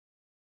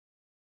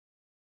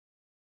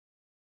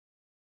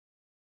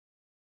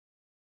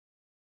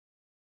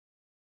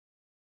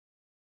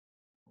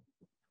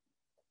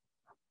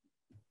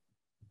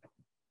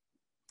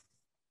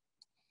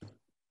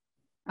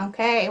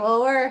Okay,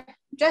 well, we're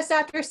just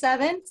after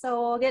 7,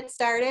 so we'll get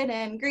started.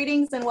 And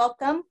greetings and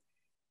welcome.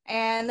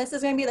 And this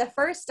is going to be the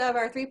first of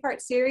our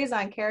 3-part series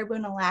on caribou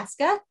in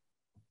Alaska.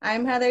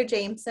 I'm Heather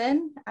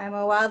Jameson. I'm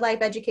a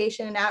wildlife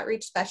education and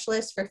outreach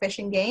specialist for Fish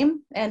and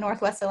Game in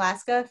Northwest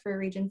Alaska for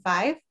Region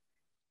 5.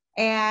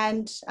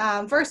 And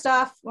first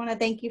off, I want to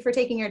thank you for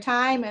taking your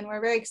time, and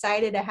we're very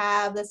excited to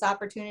have this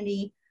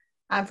opportunity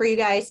for you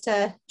guys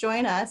to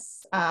join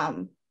us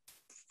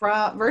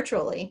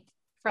virtually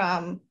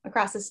from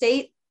across the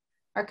state,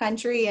 our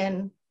country,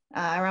 and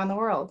around the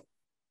world.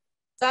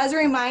 So as a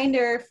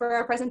reminder for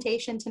our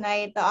presentation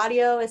tonight, the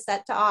audio is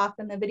set to off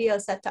and the video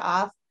is set to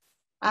off.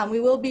 We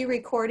will be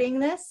recording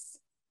this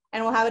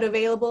and we'll have it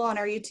available on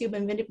our YouTube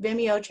and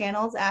Vimeo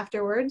channels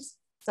afterwards,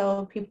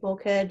 so people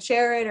could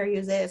share it or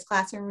use it as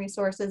classroom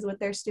resources with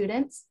their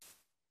students.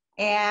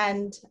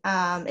 And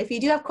if you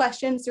do have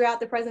questions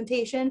throughout the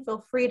presentation,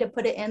 feel free to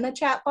put it in the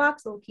chat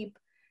box. We'll keep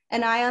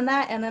an eye on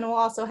that. And then we'll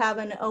also have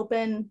an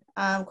open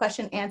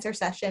question answer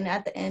session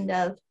at the end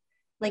of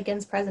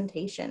Lincoln's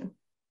presentation.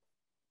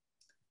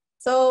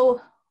 So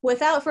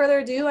without further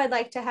ado, I'd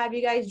like to have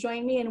you guys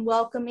join me in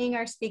welcoming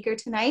our speaker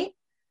tonight.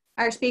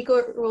 Our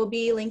speaker will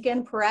be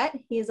Lincoln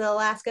Parrett. He's the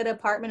Alaska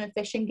Department of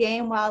Fish and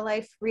Game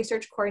Wildlife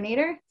Research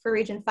Coordinator for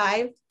Region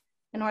 5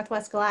 in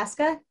Northwest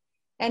Alaska.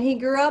 And he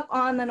grew up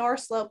on the North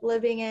Slope,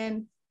 living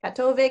in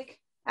Katovik,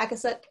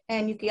 Akasuk,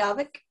 and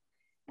Yukiavik.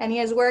 And he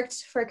has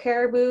worked for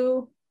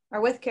caribou,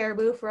 or with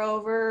caribou, for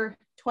over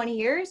 20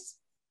 years.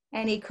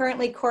 And he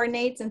currently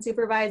coordinates and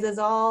supervises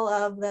all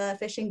of the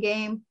fish and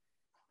game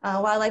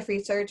wildlife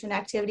research and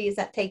activities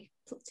that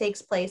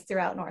takes place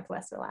throughout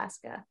Northwest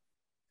Alaska.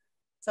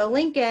 So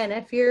Lincoln,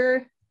 if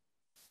you're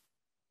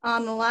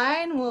on the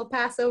line, we'll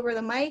pass over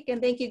the mic,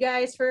 and thank you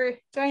guys for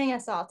joining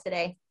us all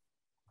today.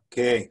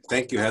 Okay,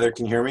 thank you, Heather.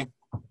 Can you hear me?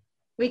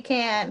 We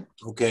can.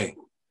 Okay.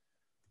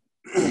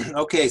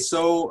 Okay,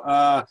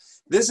 so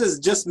this is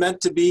just meant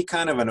to be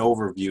kind of an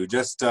overview,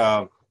 just,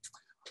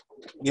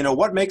 you know,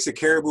 what makes a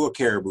caribou a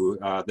caribou.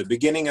 The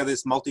beginning of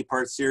this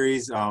multi-part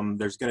series,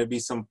 there's going to be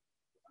some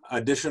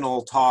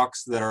additional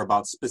talks that are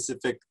about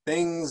specific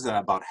things,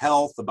 about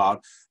health,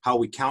 about how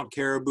we count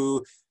caribou,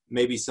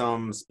 maybe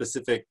some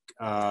specific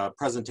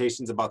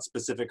presentations about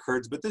specific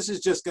herds, but this is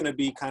just going to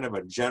be kind of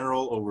a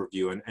general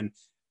overview and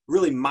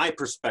really my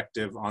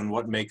perspective on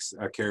what makes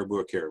a caribou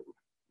a caribou.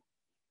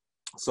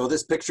 So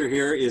this picture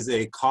here is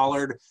a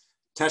collared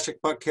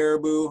Teshekpuk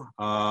caribou.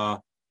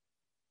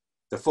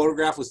 The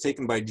photograph was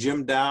taken by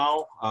Jim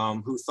Dow,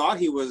 who thought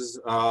he was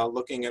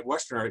looking at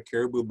Western Arctic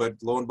caribou, but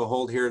lo and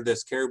behold, here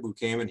this caribou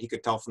came, and he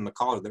could tell from the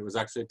collar that it was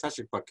actually a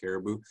Teshekpuk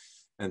caribou,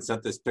 and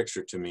sent this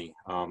picture to me.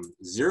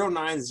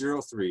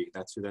 0903,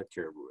 that's who that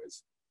caribou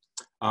is.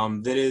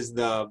 That is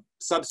the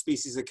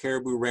subspecies of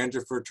caribou,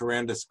 Rangifer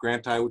tarandus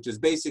granti, which is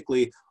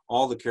basically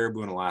all the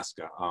caribou in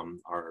Alaska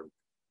are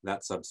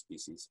that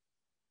subspecies.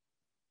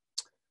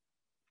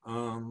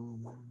 Let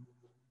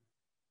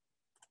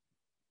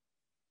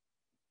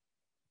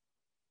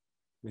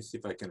me see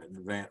if I can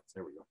advance.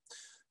 There we go.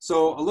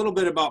 So a little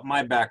bit about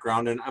my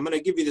background, and I'm going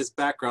to give you this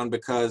background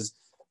because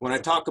when I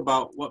talk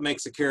about what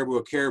makes a caribou,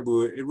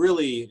 it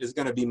really is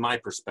going to be my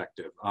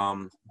perspective.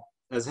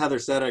 As Heather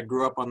said, I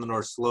grew up on the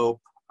North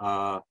Slope.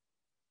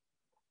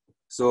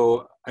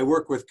 So I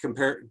worked with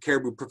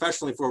caribou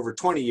professionally for over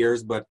 20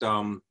 years, but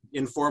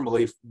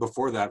informally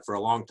before that for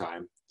a long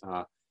time.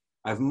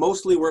 I've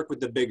mostly worked with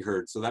the big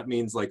herds, so that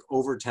means like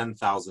over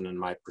 10,000 in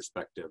my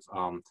perspective.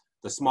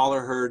 The smaller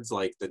herds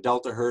like the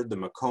Delta herd, the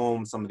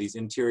Macomb, some of these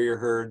interior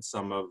herds,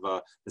 some of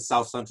the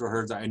South Central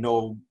herds, I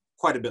know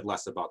quite a bit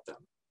less about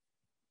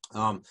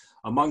them.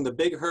 Among the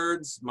big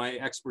herds, my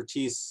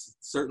expertise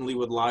certainly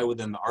would lie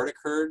within the Arctic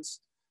herds,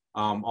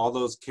 all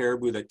those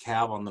caribou that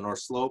calve on the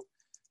North Slope.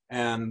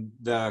 And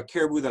the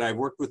caribou that I've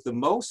worked with the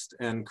most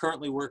and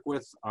currently work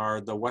with are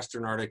the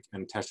Western Arctic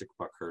and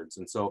Teshekpuk herds.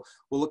 And so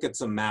we'll look at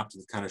some maps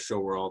that kind of show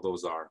where all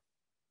those are.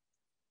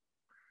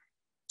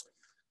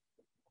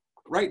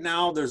 Right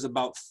now, there's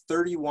about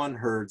 31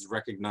 herds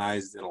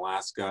recognized in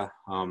Alaska.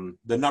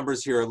 The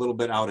numbers here are a little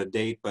bit out of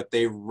date, but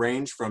they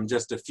range from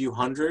just a few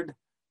hundred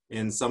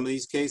in some of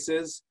these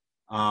cases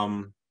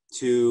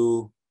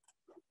to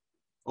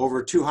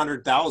over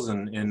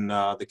 200,000 in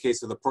the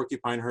case of the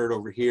porcupine herd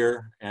over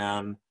here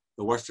and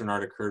the Western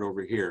Arctic herd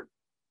over here.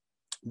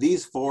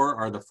 These 4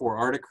 are the 4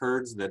 Arctic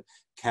herds that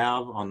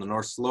calve on the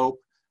North Slope.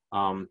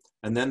 And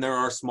then there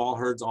are small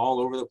herds all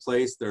over the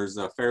place. There's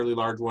a fairly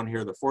large one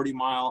here, the 40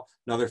 mile,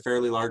 another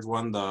fairly large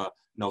one, the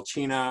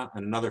Nelchina,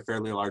 and another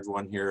fairly large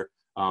one here,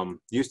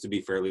 used to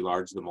be fairly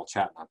large, the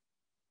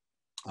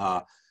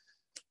Mulchatna.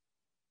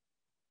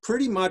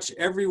 Pretty much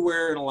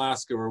everywhere in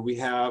Alaska where we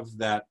have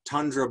that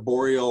tundra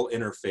boreal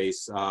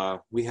interface,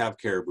 we have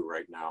caribou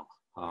right now.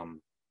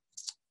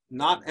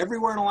 Not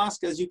everywhere in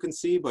Alaska, as you can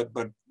see, but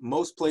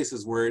most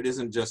places where it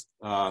isn't just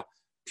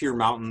pure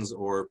mountains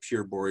or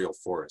pure boreal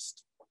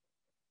forest.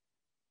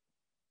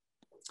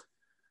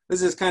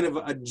 This is kind of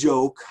a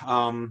joke,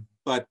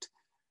 but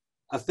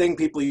a thing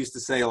people used to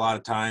say a lot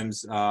of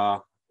times,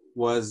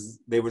 was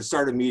they would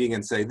start a meeting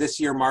and say, this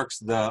year marks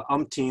the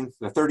umpteenth,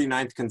 the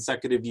 39th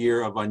consecutive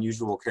year of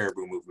unusual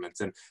caribou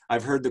movements. And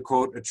I've heard the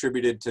quote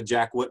attributed to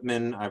Jack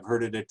Whitman. I've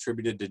heard it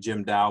attributed to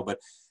Jim Dow, but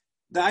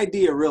the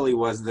idea really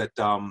was that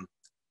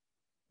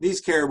these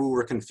caribou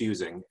were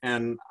confusing.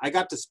 And I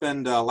got to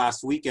spend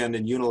last weekend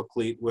in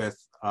Unalakleet with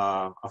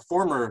a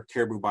former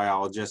caribou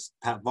biologist,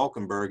 Pat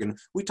Valkenburg, and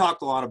we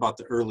talked a lot about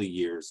the early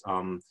years.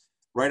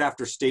 Right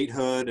after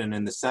statehood and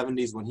in the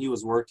 70s when he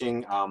was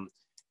working,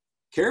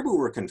 caribou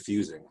were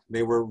confusing.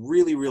 They were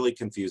really, really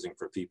confusing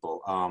for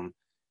people.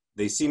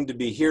 They seemed to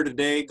be here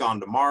today,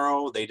 gone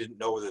tomorrow. They didn't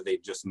know whether they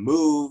just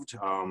moved.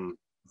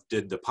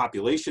 Did the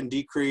population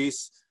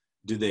decrease?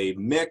 Do they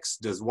mix?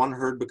 Does one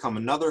herd become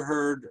another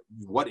herd?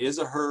 What is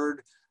a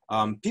herd?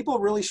 People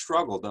really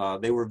struggled.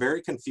 They were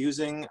very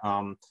confusing.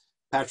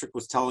 Patrick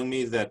was telling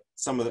me that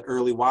some of the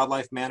early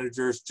wildlife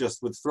managers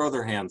just would throw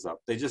their hands up.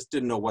 They just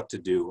didn't know what to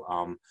do.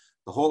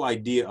 The whole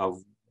idea of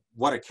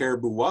what a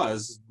caribou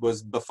was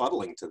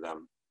befuddling to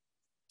them.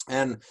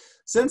 And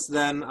since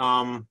then,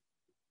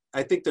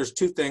 I think there's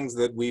two things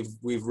that we've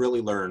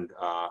really learned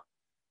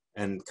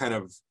and kind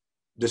of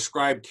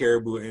describe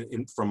caribou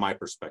from my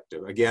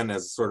perspective, again,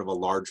 as sort of a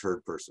large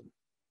herd person.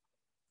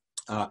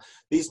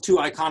 These two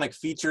iconic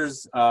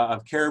features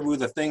of caribou,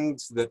 the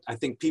things that I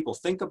think people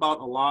think about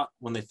a lot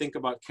when they think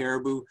about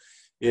caribou,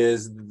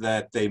 is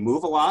that they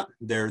move a lot.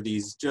 They're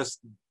these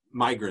just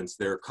migrants.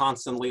 They're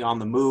constantly on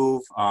the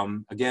move.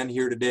 Again,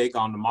 here today,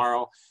 gone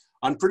tomorrow.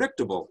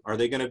 Unpredictable. Are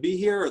they going to be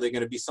here? Are they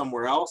going to be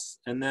somewhere else?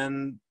 And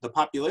then the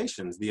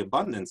populations, the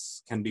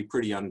abundance can be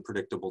pretty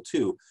unpredictable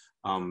too.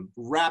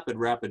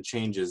 Rapid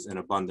changes in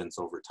abundance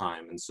over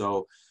time. And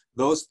so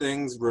those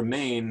things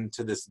remain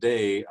to this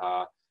day.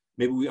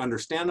 Maybe we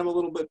understand them a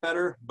little bit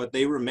better, but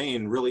they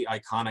remain really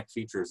iconic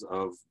features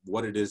of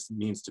what it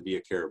means to be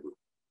a caribou.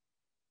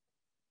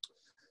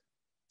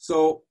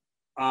 So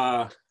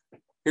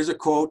here's a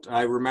quote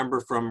I remember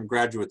from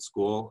graduate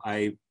school.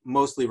 I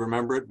mostly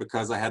remember it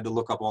because I had to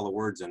look up all the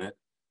words in it.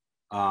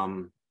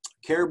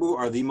 Caribou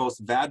are the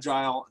most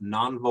vagile,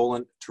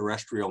 non-volant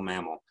terrestrial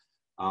mammal.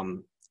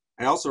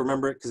 I also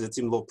remember it because it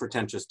seemed a little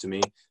pretentious to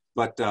me,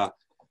 but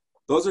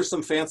those are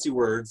some fancy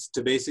words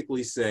to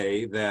basically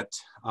say that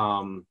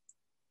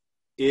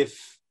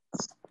if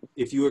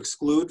you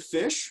exclude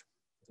fish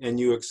and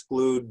you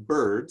exclude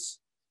birds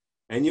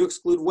and you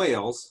exclude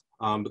whales,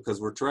 because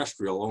we're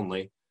terrestrial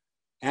only,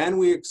 and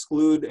we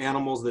exclude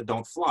animals that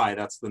don't fly,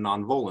 that's the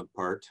non-volant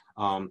part.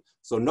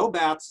 So no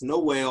bats, no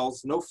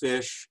whales, no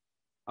fish,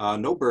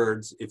 no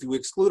birds. If you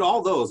exclude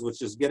all those,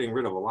 which is getting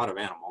rid of a lot of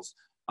animals,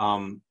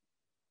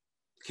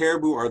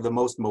 caribou are the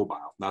most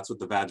mobile. That's what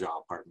the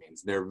vagile part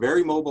means. They're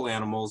very mobile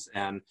animals,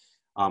 and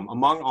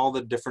among all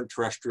the different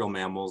terrestrial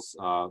mammals,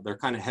 they're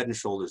kind of head and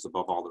shoulders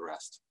above all the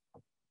rest.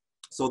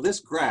 So this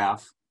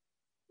graph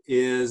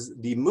is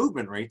the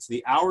movement rates,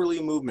 the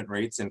hourly movement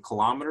rates in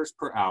kilometers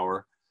per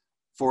hour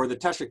for the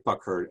Teshikpuk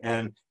herd.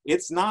 And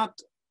it's not,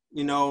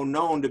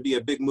 known to be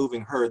a big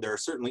moving herd. There are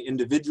certainly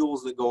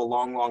individuals that go a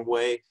long, long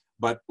way,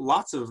 but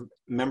lots of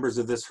members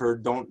of this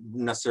herd don't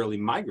necessarily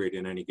migrate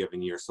in any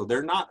given year. So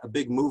they're not a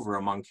big mover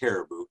among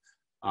caribou.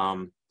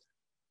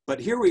 But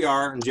here we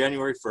are on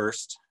January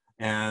 1st,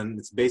 and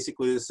it's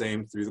basically the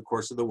same through the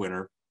course of the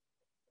winter.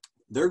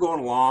 They're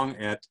going along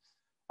at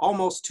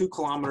almost 2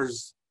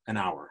 kilometers an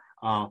hour.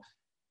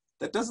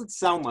 That doesn't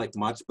sound like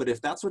much, but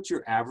if that's what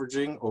you're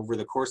averaging over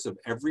the course of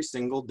every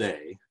single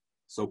day,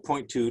 so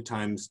 0.2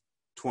 times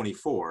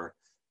 24,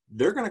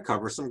 they're going to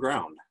cover some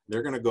ground.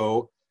 They're going to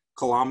go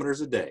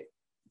kilometers a day.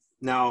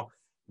 Now,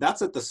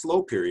 that's at the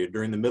slow period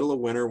during the middle of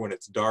winter when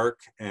it's dark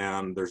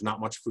and there's not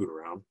much food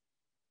around.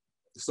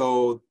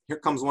 So here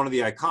comes one of the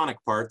iconic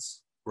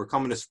parts. We're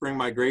coming to spring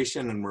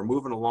migration and we're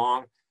moving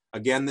along.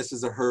 Again, this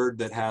is a herd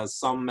that has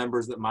some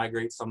members that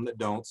migrate, some that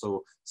don't,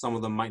 so some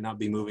of them might not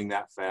be moving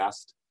that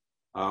fast.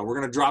 We're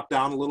going to drop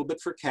down a little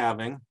bit for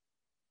calving.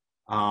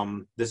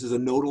 This is a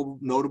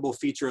notable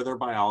feature of their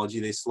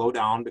biology. They slow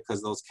down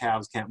because those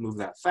calves can't move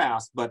that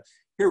fast. But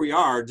here we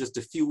are just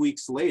a few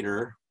weeks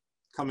later,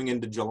 coming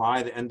into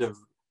July, the end of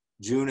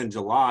June and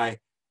July,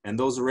 and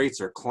those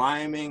rates are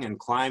climbing and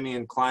climbing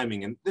and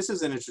climbing. And this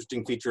is an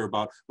interesting feature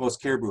about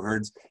most caribou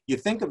herds. You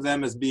think of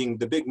them as being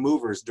the big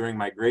movers during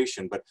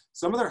migration, but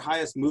some of their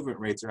highest movement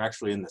rates are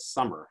actually in the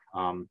summer.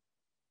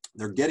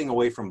 They're getting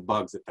away from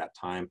bugs at that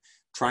time,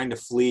 trying to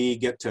flee,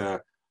 get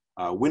to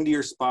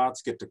windier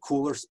spots, get to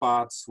cooler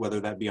spots,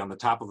 whether that be on the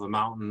top of a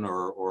mountain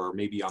or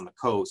maybe on the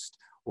coast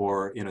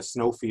or in a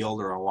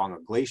snowfield or along a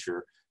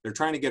glacier. They're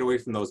trying to get away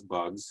from those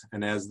bugs.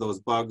 And as those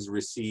bugs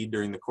recede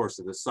during the course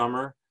of the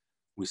summer,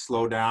 we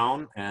slow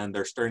down and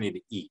they're starting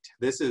to eat.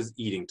 This is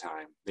eating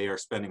time. They are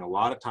spending a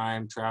lot of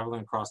time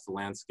traveling across the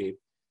landscape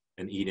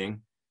and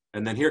eating.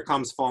 And then here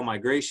comes fall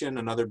migration,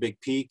 another big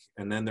peak,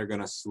 and then they're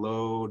going to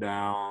slow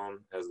down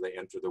as they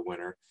enter the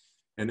winter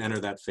and enter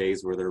that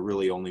phase where they're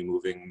really only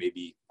moving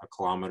maybe a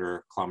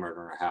kilometer and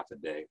a half a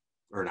day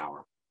or an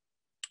hour,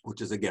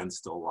 which is again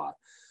still a lot.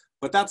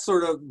 But that's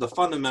sort of the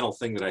fundamental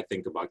thing that I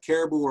think about.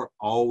 Caribou are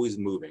always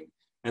moving,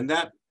 and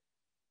that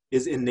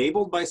is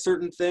enabled by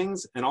certain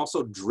things and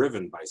also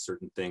driven by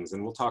certain things.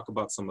 And we'll talk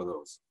about some of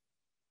those.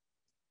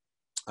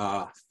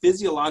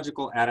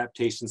 Physiological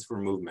adaptations for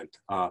movement.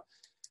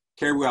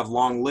 Caribou have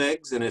long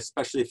legs, and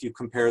especially if you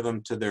compare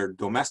them to their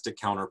domestic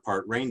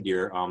counterpart,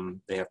 reindeer,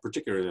 they have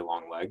particularly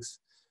long legs.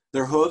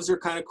 Their hooves are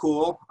kind of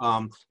cool.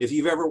 If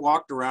you've ever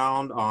walked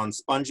around on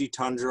spongy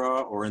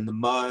tundra or in the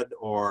mud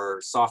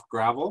or soft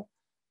gravel,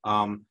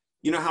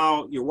 you know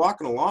how you're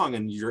walking along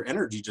and your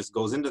energy just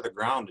goes into the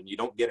ground and you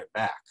don't get it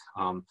back.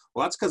 Well,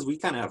 that's because we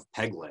kind of have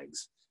peg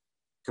legs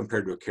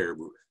compared to a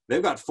caribou.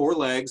 They've got 4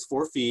 legs,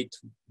 4 feet,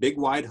 big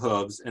wide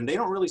hooves, and they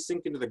don't really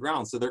sink into the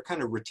ground, so they're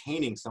kind of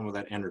retaining some of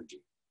that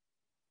energy.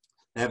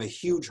 They have a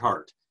huge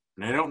heart,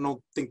 and I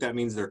don't think that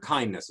means they're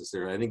kind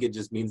necessarily. I think it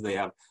just means they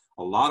have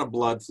a lot of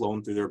blood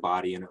flowing through their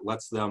body, and it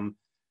lets them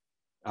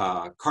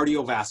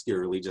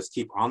cardiovascularly just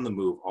keep on the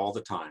move all the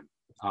time.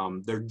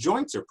 Their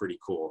joints are pretty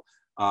cool.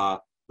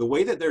 The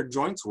way that their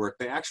joints work,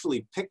 they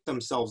actually pick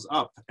themselves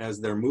up as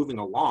they're moving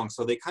along,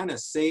 so they kind of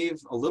save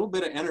a little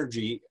bit of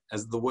energy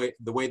as the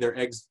way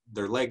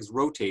their legs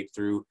rotate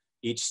through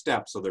each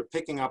step. So they're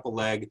picking up a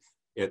leg,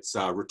 it's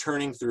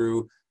returning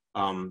through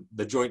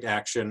the joint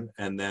action,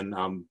 and then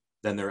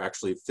they're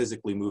actually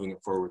physically moving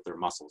it forward with their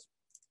muscles.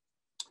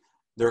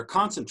 They're a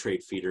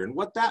concentrate feeder, and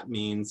what that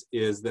means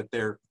is that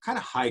they're kind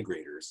of high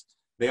graders.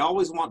 They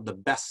always want the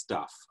best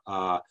stuff,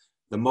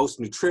 the most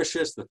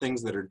nutritious, the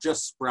things that are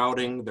just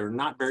sprouting. They're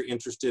not very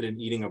interested in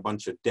eating a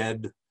bunch of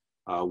dead,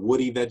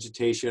 woody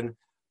vegetation,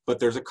 but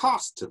there's a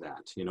cost to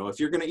that. You know, if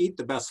you're going to eat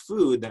the best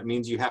food, that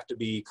means you have to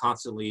be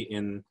constantly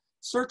in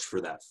search for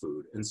that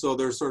food, and so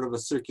there's sort of a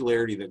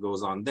circularity that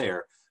goes on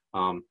there.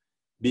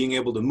 Being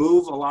able to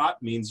move a lot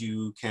means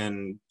you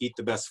can eat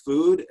the best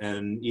food,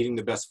 and eating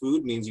the best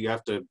food means you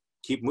have to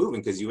keep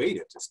moving because you ate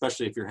it,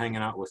 especially if you're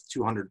hanging out with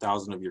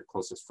 200,000 of your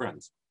closest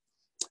friends.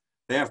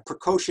 They have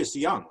precocious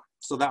young.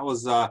 So that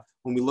was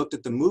when we looked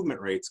at the movement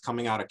rates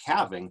coming out of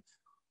calving.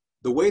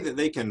 The way that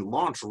they can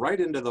launch right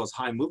into those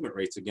high movement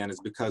rates again is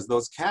because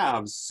those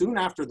calves, soon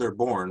after they're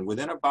born,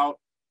 within about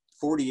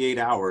 48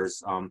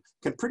 hours,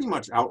 can pretty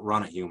much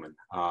outrun a human.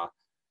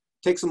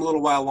 Takes them a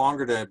little while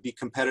longer to be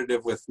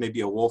competitive with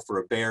maybe a wolf or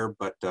a bear,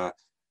 but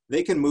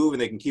they can move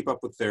and they can keep up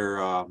with their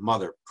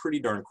mother pretty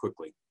darn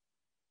quickly.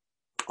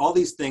 All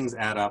these things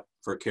add up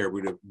for a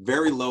caribou to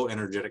very low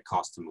energetic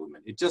cost of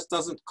movement. It just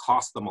doesn't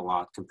cost them a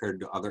lot compared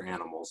to other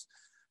animals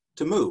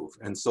to move.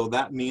 And so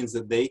that means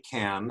that they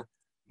can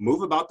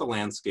move about the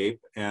landscape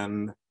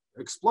and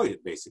exploit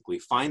it, basically.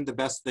 Find the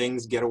best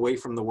things, get away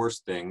from the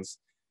worst things.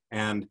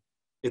 And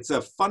it's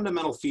a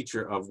fundamental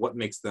feature of what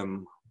makes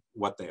them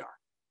what they are.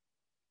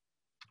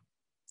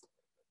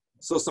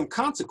 So some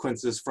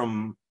consequences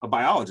from a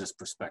biologist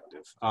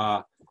perspective.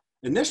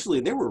 Initially,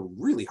 they were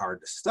really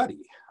hard to study.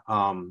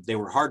 They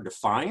were hard to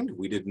find.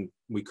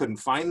 We couldn't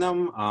find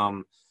them.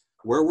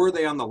 Where were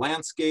they on the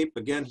landscape?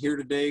 Again, here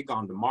today,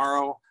 gone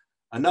tomorrow.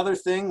 Another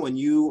thing, when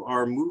you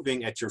are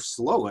moving at your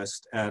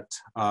slowest at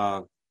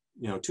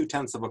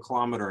 0.2 of a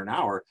kilometer an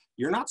hour,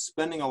 you're not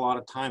spending a lot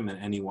of time in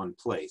any one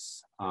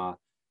place.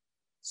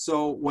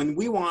 So when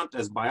we want,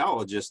 as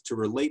biologists, to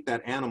relate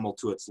that animal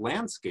to its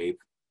landscape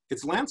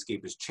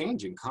is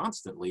changing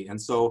constantly.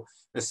 And so,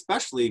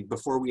 especially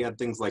before we had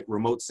things like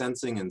remote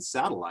sensing and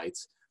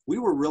satellites, we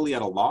were really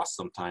at a loss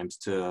sometimes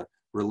to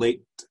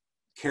relate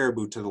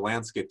caribou to the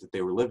landscape that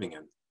they were living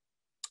in.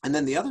 And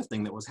then the other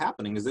thing that was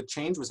happening is that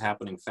change was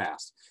happening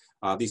fast.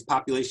 These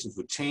populations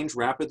would change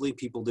rapidly.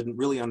 People didn't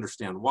really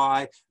understand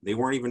why. They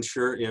weren't even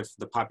sure if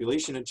the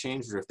population had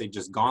changed or if they'd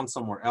just gone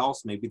somewhere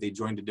else. Maybe they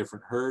joined a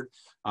different herd.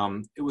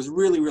 It was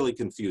really, really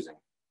confusing.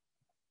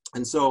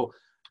 And so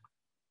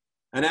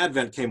an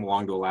advent came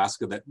along to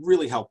Alaska that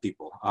really helped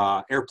people,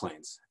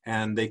 airplanes.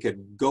 And they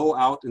could go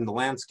out in the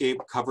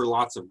landscape, cover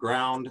lots of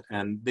ground,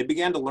 and they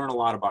began to learn a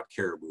lot about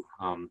caribou.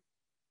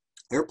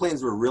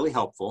 Airplanes were really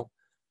helpful,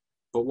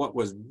 but what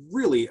was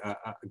really a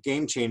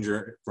game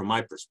changer from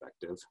my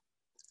perspective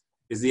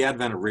is the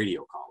advent of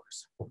radio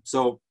collars.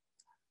 So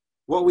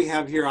what we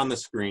have here on the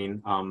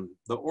screen,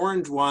 the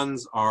orange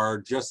ones are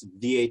just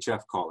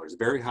VHF collars,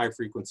 very high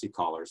frequency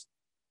collars.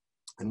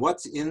 And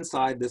what's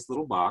inside this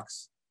little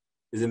box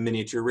is a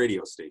miniature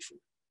radio station.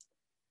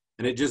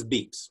 And it just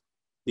beeps,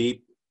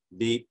 beep,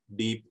 beep,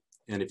 beep.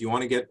 And if you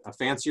want to get a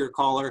fancier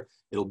collar,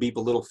 it'll beep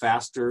a little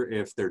faster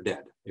if they're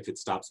dead, if it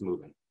stops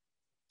moving.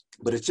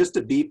 But it's just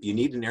a beep. You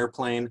need an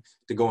airplane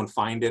to go and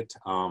find it.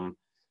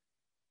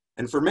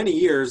 And for many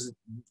years,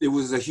 it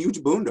was a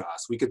huge boon to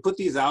us. We could put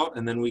these out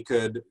and then we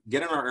could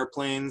get in our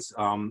airplanes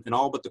in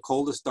all but the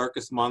coldest,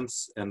 darkest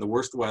months and the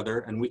worst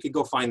weather, and we could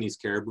go find these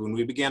caribou, and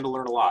we began to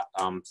learn a lot.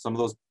 Some of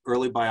those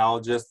early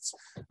biologists,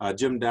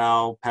 Jim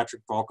Dow,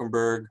 Patrick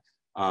Falkenberg,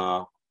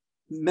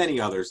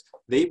 many others,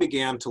 they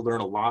began to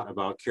learn a lot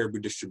about caribou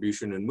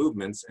distribution and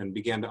movements and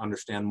began to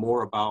understand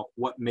more about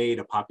what made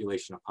a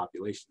population a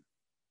population.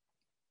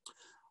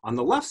 On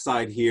the left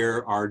side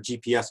here are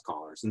GPS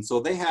collars, and so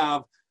they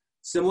have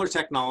similar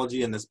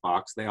technology in this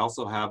box. They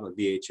also have a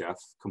VHF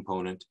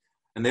component,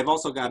 and they've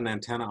also got an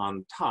antenna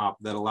on top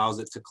that allows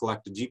it to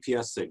collect a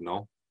GPS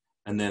signal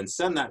and then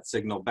send that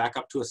signal back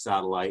up to a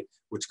satellite,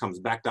 which comes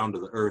back down to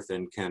the Earth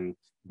and can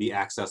be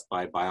accessed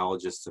by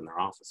biologists in their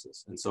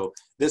offices. And so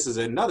this is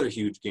another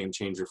huge game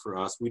changer for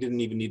us. We didn't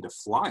even need to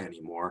fly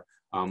anymore.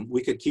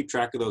 We could keep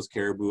track of those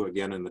caribou,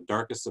 again, in the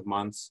darkest of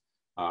months,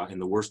 in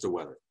the worst of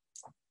weather.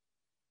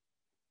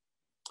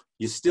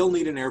 You still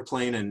need an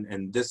airplane,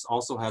 and this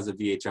also has a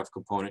VHF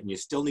component, and you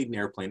still need an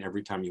airplane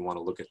every time you want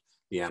to look at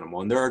the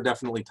animal. And there are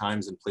definitely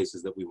times and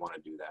places that we want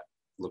to do that,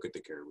 look at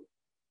the caribou.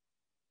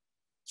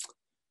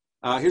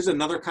 Here's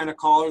another kind of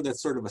collar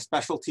that's sort of a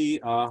specialty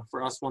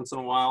for us once in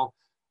a while.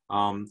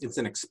 It's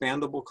an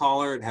expandable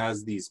collar. It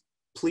has these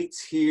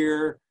pleats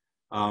here,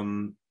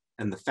 and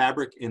the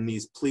fabric in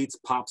these pleats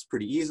pops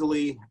pretty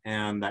easily,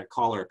 and that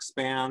collar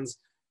expands.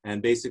 And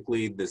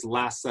basically, this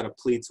last set of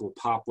pleats will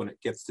pop when it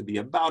gets to be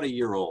about a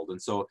year old. And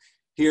so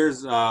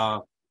here's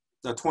a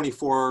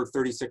 24,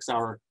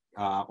 36-hour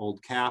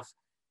old calf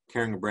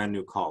carrying a brand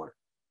new collar.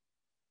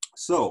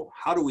 So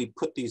how do we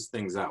put these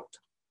things out?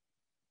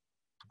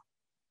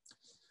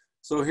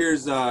 So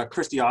here's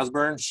Christy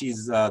Osborne.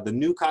 She's the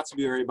new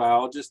Kotzebue area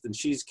biologist, and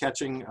she's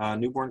catching a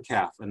newborn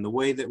calf. And the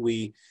way that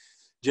we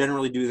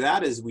generally do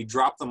that is we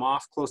drop them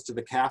off close to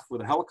the calf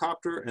with a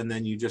helicopter, and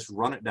then you just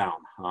run it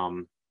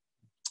down.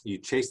 You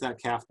chase that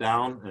calf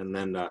down and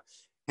then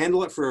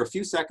handle it for a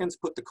few seconds,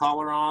 put the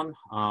collar on,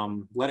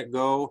 let it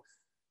go.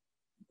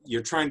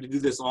 You're trying to do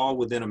this all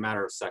within a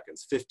matter of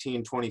seconds,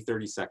 15, 20,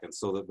 30 seconds,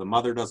 so that the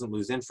mother doesn't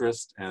lose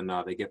interest and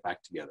they get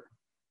back together.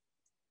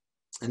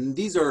 And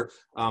these are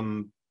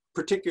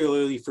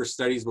particularly for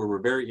studies where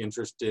we're very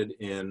interested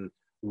in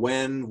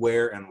when,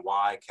 where, and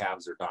why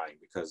calves are dying,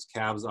 because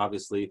calves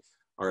obviously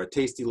are a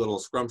tasty little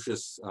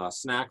scrumptious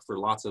snack for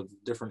lots of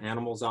different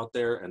animals out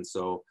there. And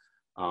so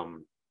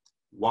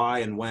why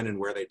and when and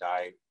where they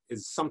die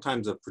is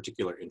sometimes of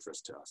particular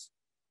interest to us.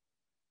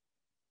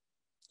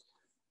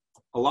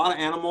 A lot of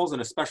animals,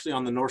 and especially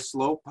on the North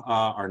Slope,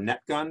 are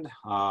net gunned.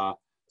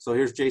 So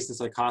here's Jason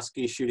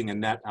Sikoski shooting a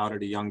net out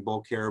at a young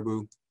bull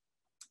caribou.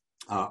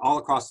 All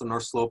across the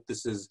North Slope,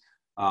 this is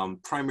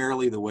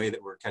primarily the way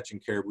that we're catching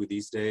caribou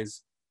these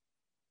days.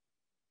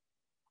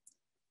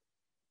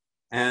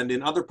 And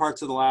in other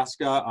parts of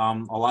Alaska,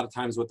 a lot of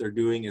times what they're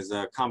doing is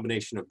a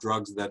combination of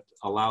drugs that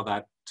allow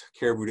that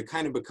caribou to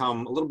kind of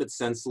become a little bit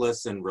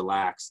senseless and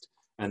relaxed,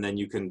 and then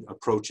you can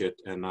approach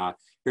it. And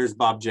here's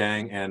Bob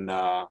Jang and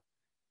out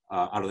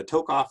of the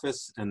Toke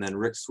office, and then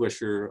Rick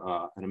Swisher,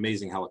 an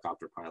amazing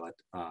helicopter pilot,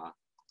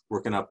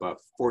 working up a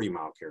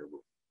 40-mile caribou.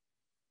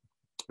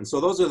 And so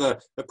those are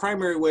the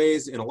primary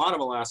ways in a lot of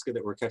Alaska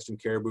that we're catching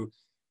caribou.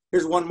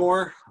 Here's one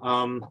more.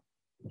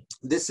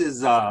 This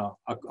is a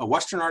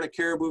Western Arctic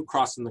caribou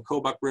crossing the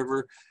Kobuk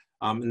River.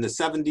 In the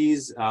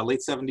 70s,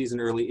 late 70s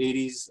and early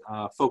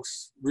 80s,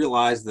 folks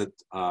realized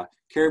that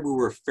caribou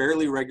were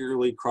fairly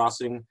regularly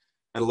crossing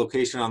at a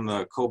location on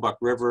the Kobuk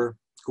River.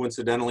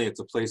 Coincidentally, it's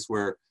a place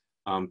where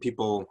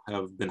people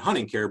have been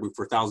hunting caribou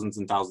for thousands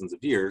and thousands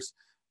of years.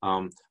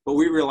 But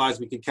we realized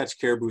we could catch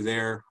caribou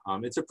there.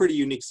 It's a pretty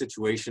unique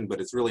situation, but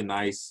it's really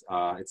nice.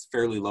 It's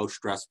fairly low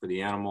stress for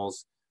the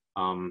animals.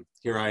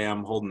 Here I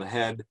am holding the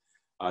head.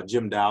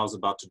 Jim Dow's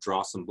about to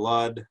draw some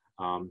blood.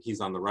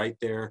 He's on the right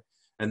there.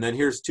 And then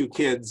here's two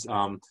kids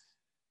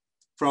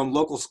from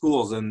local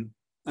schools. And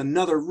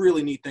another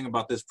really neat thing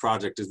about this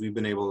project is we've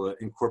been able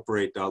to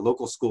incorporate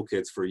local school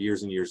kids for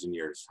years and years and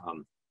years.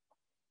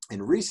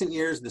 In recent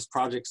years, this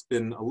project's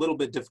been a little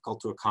bit difficult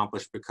to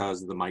accomplish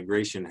because the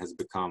migration has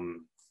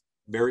become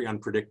very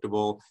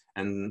unpredictable.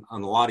 And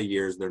in a lot of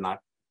years,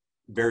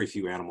 very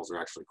few animals are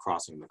actually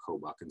crossing the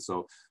Kobuk. And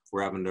so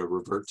we're having to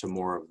revert to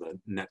more of the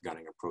net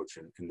gunning approach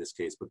in this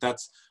case. But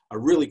that's a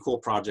really cool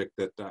project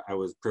that I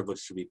was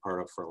privileged to be part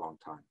of for a long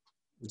time.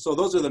 And so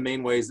those are the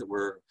main ways that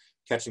we're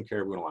catching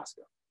caribou in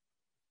Alaska.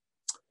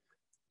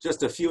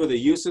 Just a few of the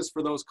uses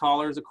for those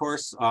collars, of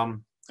course.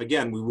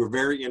 Again, we were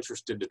very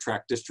interested to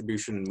track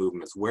distribution and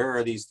movements. Where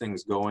are these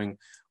things going?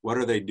 What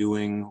are they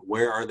doing?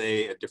 Where are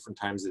they at different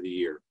times of the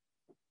year?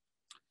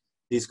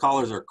 These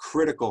collars are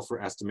critical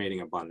for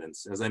estimating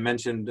abundance. As I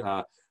mentioned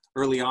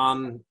early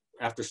on,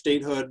 after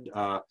statehood,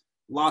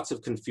 lots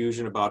of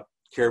confusion about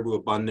caribou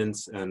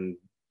abundance and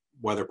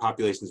whether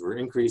populations were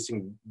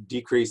increasing,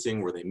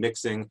 decreasing, were they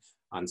mixing?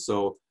 And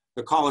so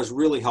the collars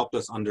really helped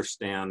us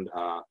understand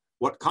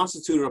what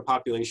constituted a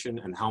population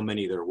and how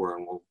many there were.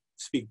 And we'll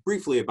speak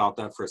briefly about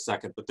that for a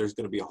second, but there's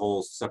going to be a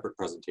whole separate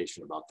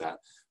presentation about that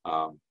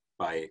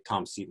by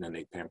Tom Seaton and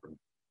Nate Pampern.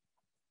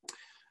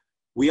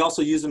 We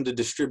also use them to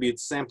distribute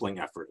sampling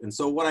effort. And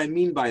so what I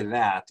mean by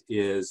that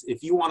is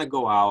if you want to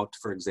go out,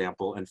 for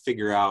example, and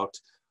figure out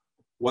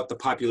what the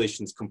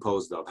population is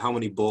composed of, how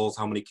many bulls,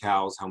 how many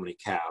cows, how many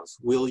calves,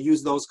 we'll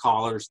use those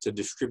collars to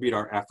distribute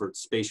our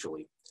efforts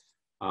spatially.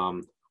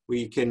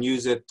 We can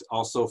use it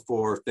also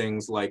for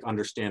things like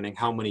understanding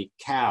how many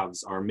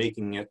calves are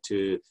making it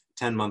to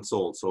 10 months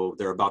old. So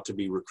they're about to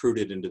be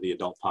recruited into the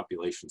adult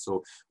population.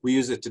 So we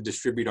use it to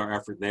distribute our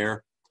effort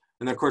there.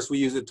 And of course, we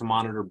use it to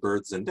monitor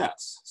births and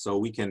deaths. So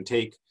we can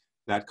take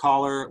that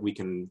collar, we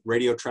can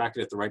radio track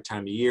it at the right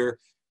time of year,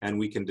 and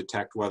we can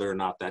detect whether or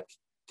not that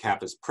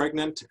calf is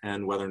pregnant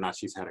and whether or not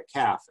she's had a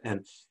calf.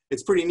 And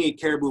it's pretty neat.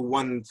 Caribou,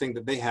 one thing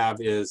that they have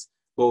is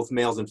both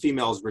males and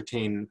females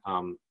retain,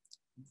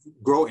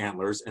 grow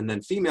antlers, and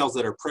then females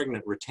that are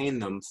pregnant retain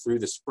them through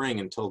the spring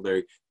until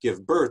they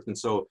give birth. And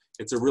so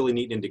it's a really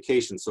neat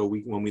indication. So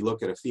when we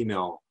look at a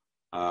female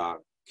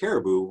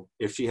caribou,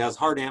 if she has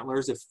hard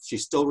antlers, if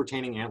she's still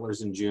retaining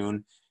antlers in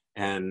June,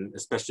 and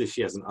especially if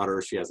she has an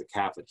udder, she has a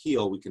calf at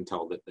heel, we can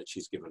tell that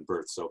she's given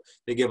birth. So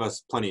they give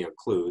us plenty of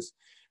clues.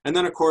 And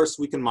then of course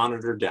we can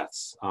monitor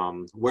deaths,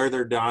 where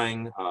they're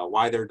dying,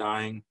 why they're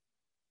dying.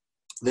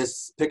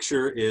 This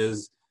picture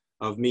is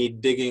of me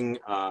digging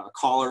a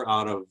collar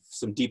out of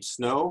some deep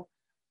snow.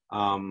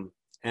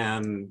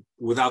 And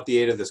without the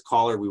aid of this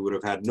collar, we would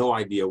have had no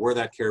idea where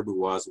that caribou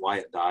was, why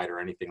it died, or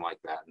anything like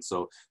that. And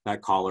so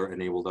that collar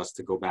enabled us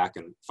to go back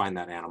and find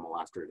that animal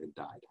after it had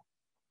died.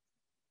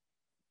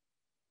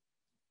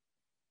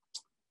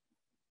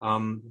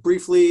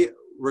 Briefly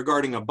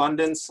regarding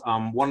abundance,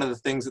 one of the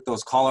things that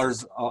those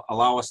collars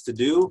allow us to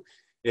do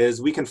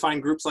is we can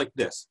find groups like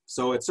this.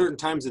 So at certain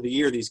times of the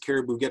year, these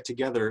caribou get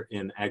together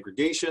in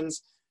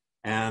aggregations,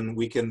 and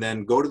we can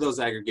then go to those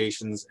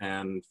aggregations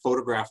and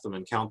photograph them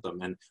and count them.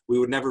 And we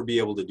would never be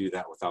able to do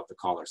that without the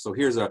collar. So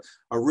here's a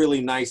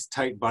really nice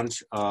tight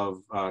bunch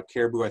of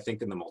caribou, I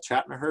think in the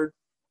Mulchatna herd.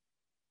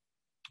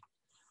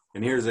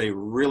 And here's a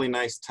really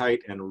nice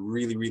tight and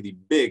really, really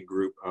big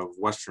group of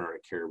Western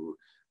Arctic caribou.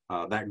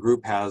 That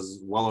group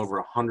has well over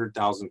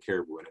 100,000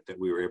 caribou in it that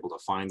we were able to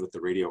find with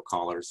the radio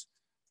collars,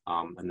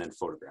 and then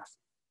photograph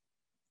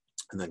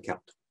and then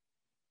count.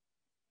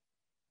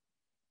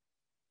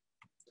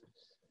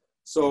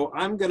 So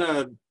I'm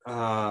gonna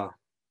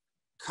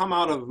come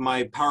out of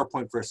my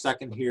PowerPoint for a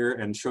second here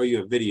and show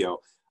you a video.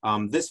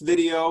 This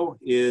video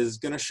is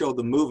gonna show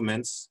the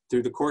movements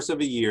through the course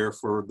of a year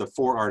for the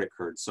 4 Arctic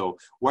herds. So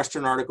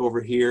Western Arctic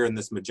over here in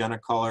this magenta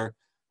color,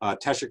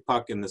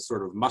 Teshikpuk in this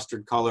sort of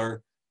mustard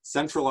color,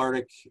 Central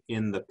Arctic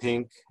in the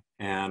pink,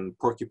 and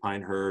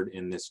Porcupine herd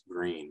in this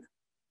green.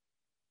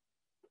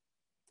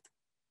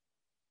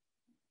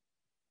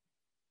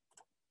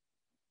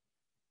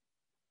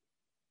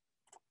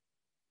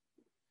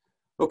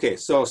 Okay,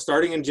 so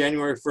starting in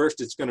January 1st,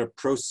 it's going to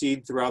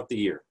proceed throughout the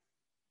year.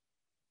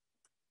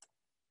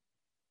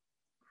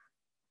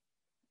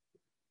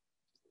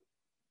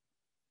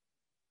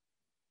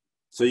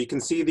 So you can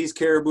see these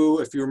caribou,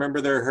 if you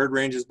remember their herd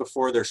ranges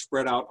before, they're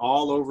spread out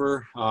all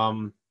over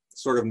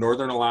sort of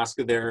northern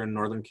Alaska there in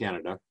northern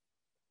Canada.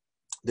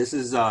 This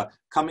is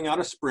coming out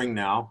of spring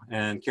now,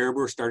 and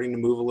caribou are starting to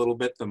move a little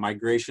bit. The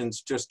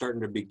migration's just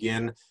starting to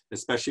begin,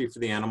 especially for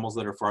the animals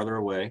that are farther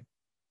away.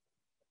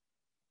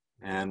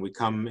 And we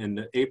come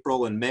into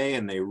April and May,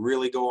 and they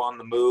really go on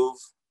the move,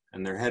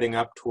 and they're heading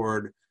up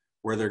toward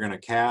where they're going to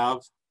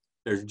calve.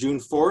 There's June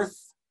 4th,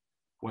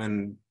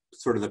 when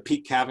sort of the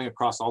peak calving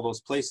across all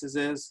those places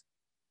is.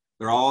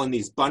 They're all in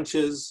these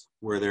bunches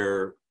where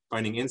they're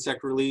finding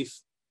insect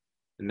relief,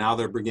 and now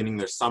they're beginning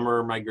their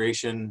summer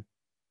migration,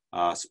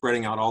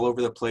 spreading out all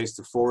over the place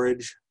to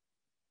forage.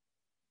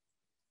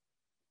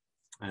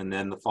 And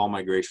then the fall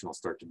migration will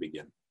start to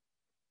begin.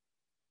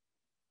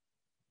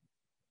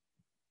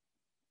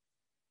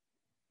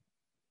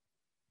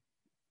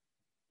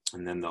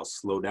 And then they'll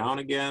slow down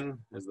again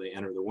as they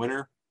enter the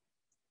winter.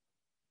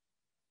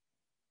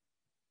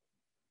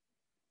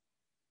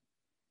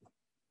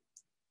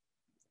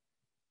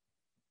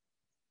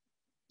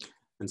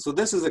 And so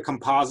this is a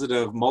composite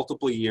of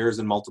multiple years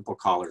and multiple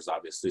collars,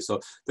 obviously.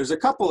 So there's a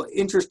couple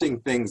interesting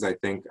things, I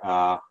think,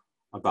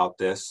 about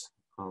this.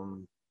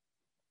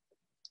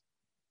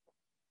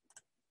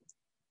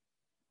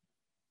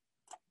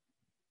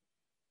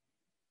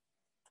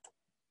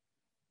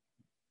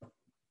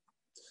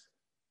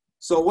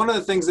 So one of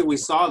the things that we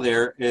saw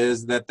there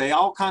is that they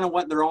all kind of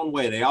went their own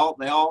way. They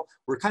all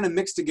were kind of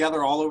mixed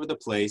together all over the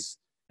place.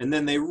 And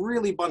then they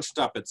really bunched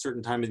up at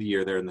certain time of the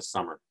year there in the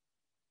summer.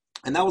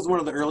 And that was one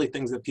of the early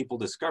things that people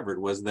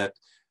discovered, was that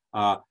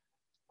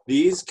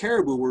these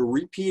caribou were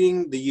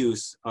repeating the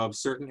use of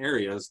certain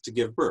areas to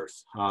give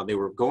birth. They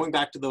were going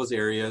back to those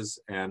areas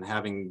and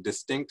having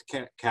distinct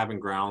calving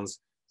grounds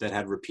that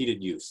had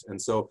repeated use.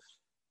 And so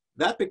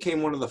that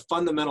became one of the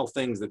fundamental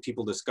things that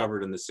people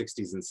discovered in the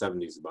 60s and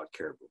 70s about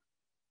caribou.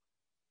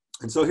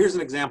 And so here's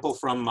an example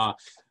from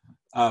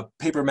a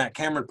paper Matt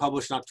Cameron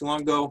published not too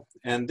long ago.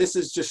 And this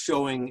is just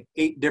showing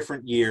 8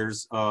 different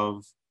years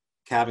of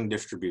calving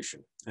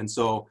distribution. And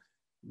so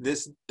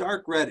this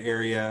dark red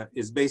area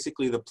is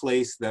basically the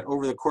place that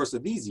over the course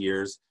of these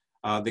years,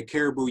 the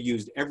caribou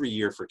used every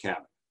year for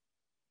calving.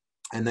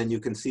 And then you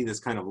can see this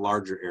kind of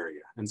larger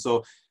area. And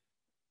so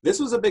this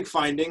was a big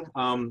finding.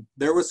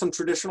 There was some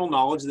traditional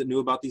knowledge that knew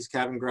about these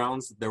calving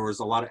grounds. There was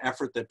a lot of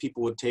effort that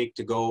people would take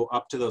to go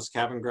up to those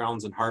calving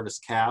grounds and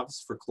harvest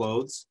calves for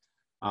clothes.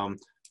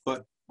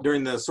 But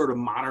during the sort of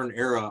modern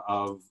era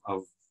of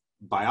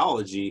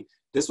biology,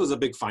 this was a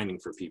big finding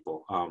for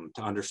people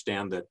to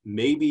understand that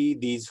maybe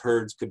these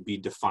herds could be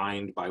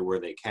defined by where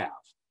they calve.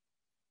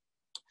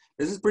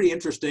 This is pretty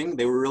interesting.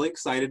 They were really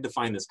excited to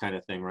find this kind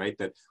of thing, right?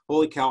 That,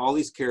 holy cow, all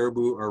these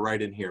caribou are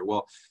right in here.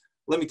 Well,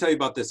 let me tell you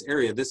about this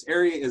area. This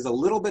area is a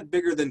little bit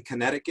bigger than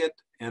Connecticut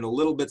and a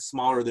little bit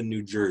smaller than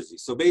New Jersey.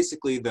 So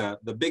basically the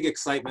big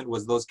excitement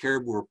was those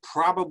caribou were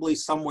probably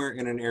somewhere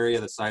in an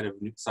area the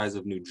size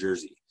of New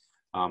Jersey.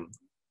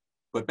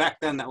 But back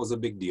then that was a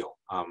big deal.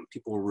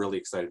 People were really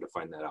excited to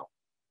find that out.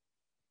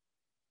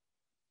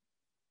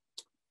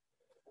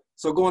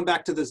 So going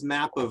back to this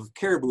map of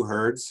caribou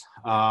herds,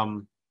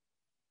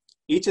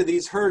 each of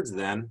these herds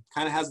then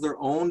kind of has their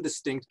own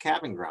distinct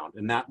calving ground,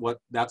 and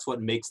that's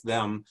what makes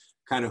them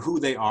kind of who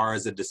they are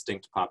as a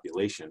distinct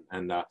population.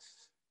 And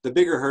the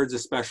bigger herds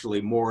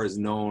especially, more is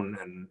known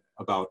and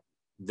about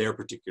their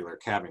particular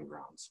calving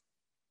grounds.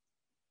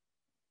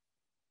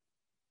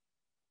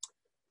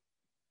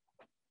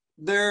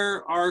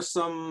 There are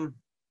some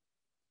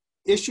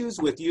issues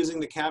with using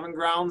the calving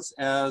grounds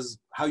as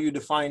how you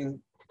define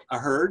a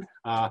herd.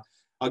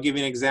 I'll give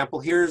you an example.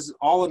 Here's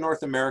all of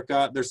North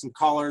America. There's some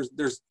collars,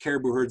 there's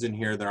caribou herds in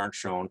here that aren't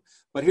shown,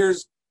 but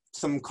here's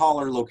some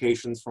collar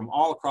locations from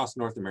all across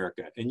North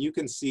America. And you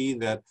can see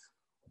that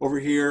over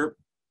here,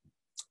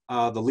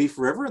 the Leaf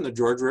River and the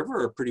George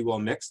River are pretty well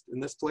mixed in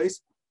this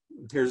place.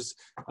 Here's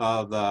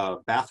the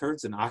Bath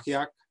herds and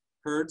Akiak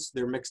herds.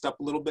 They're mixed up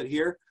a little bit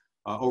here.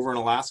 Over in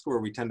Alaska, where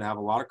we tend to have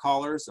a lot of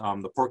collars,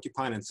 the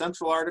Porcupine and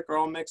Central Arctic are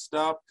all mixed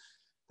up.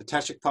 The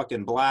Teshikpuk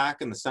in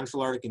black and the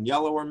Central Arctic in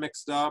yellow are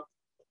mixed up.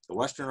 The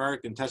Western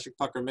Arctic and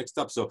Teshikpuk are mixed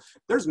up. So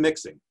there's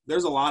mixing.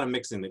 There's a lot of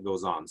mixing that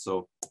goes on.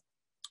 So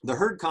the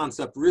herd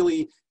concept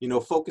really,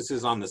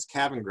 focuses on this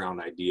calving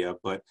ground idea,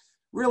 but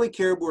really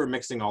caribou are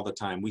mixing all the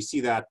time. We see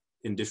that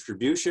in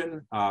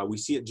distribution. We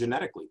see it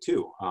genetically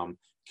too.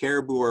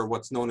 Caribou are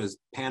what's known as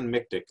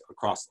panmictic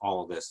across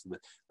all of this.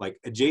 Like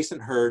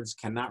adjacent herds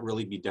cannot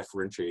really be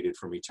differentiated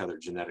from each other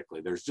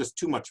genetically. There's just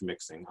too much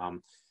mixing.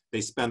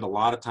 They spend a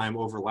lot of time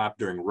overlap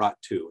during rut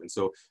too. And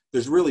so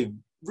there's really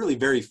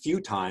very few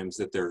times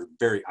that they're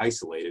very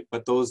isolated,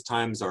 but those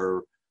times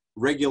are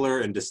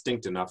regular and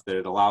distinct enough that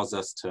it allows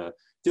us to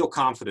feel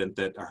confident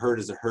that a herd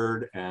is a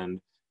herd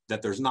and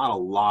that there's not a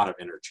lot of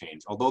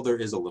interchange, although there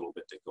is a little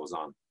bit that goes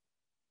on.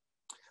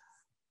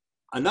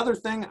 Another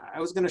thing I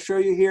was going to show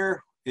you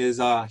here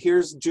is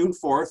here's June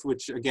 4th,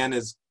 which again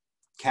is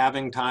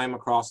calving time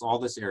across all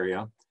this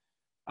area.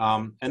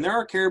 And there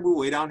are caribou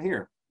way down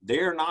here.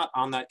 They are not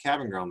on that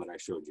calving ground that I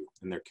showed you.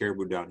 And there are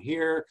caribou down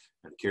here,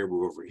 and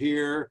caribou over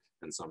here,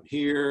 and some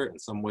here, and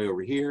some way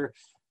over here.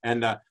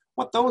 And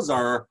what those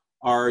are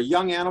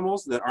young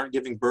animals that aren't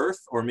giving birth,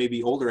 or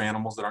maybe older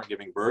animals that aren't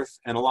giving birth,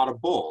 and a lot of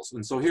bulls.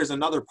 And so here's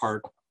another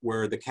part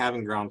where the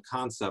calving ground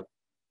concept,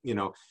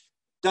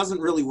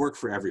 doesn't really work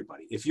for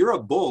everybody. If you're a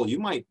bull, you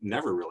might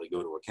never really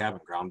go to a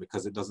calving ground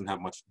because it doesn't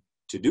have much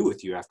to do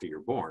with you after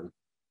you're born.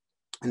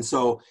 And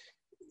so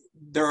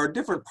there are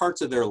different parts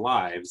of their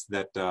lives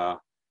that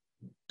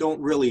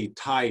don't really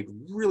tie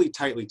really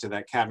tightly to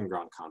that calving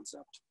ground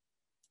concept.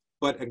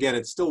 But again,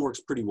 it still works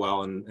pretty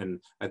well,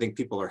 and I think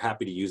people are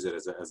happy to use it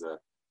as a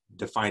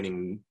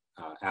defining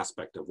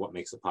aspect of what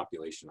makes a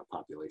population a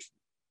population.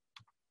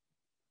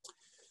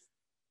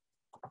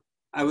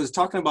 I was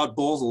talking about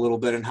bulls a little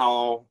bit and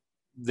how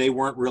they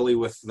weren't really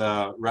with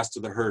the rest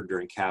of the herd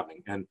during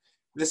calving. And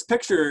this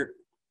picture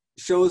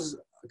shows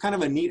kind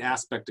of a neat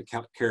aspect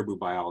of caribou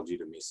biology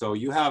to me. So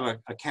you have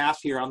a calf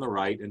here on the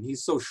right, and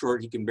he's so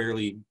short he can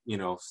barely,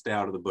 stay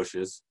out of the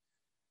bushes.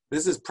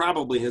 This is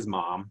probably his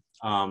mom,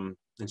 and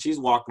she's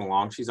walking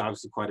along. She's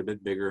obviously quite a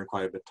bit bigger and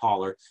quite a bit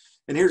taller.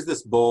 And here's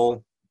this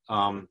bull.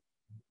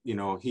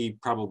 He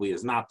probably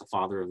is not the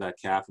father of that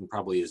calf and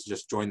probably has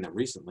just joined them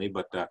recently,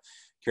 but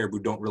caribou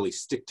don't really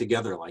stick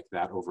together like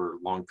that over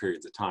long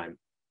periods of time.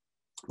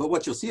 But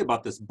what you'll see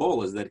about this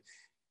bull is that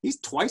he's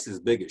twice as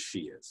big as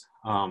she is.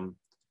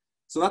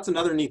 So that's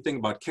another neat thing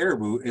about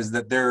caribou, is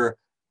that they're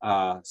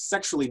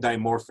sexually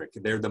dimorphic.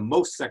 They're the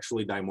most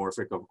sexually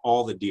dimorphic of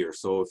all the deer.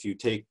 So if you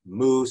take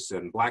moose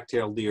and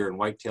black-tailed deer and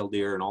white-tailed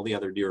deer and all the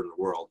other deer in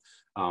the world,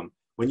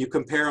 when you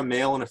compare a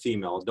male and a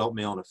female, adult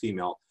male and a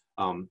female,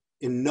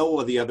 in no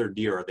of the other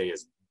deer are they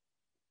as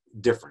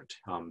different.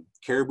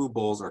 Caribou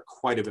bulls are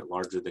quite a bit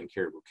larger than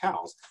caribou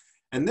cows.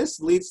 And this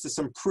leads to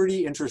some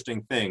pretty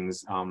interesting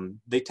things.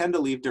 They tend to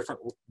lead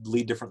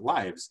different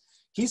lives.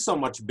 He's so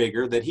much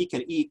bigger that he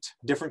can eat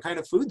different kind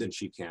of food than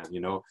she can,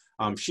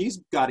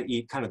 She's got to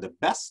eat kind of the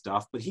best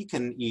stuff, but he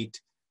can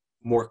eat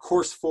more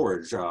coarse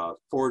forage,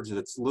 forage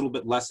that's a little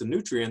bit less in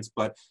nutrients,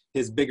 but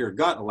his bigger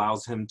gut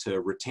allows him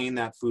to retain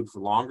that food for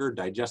longer,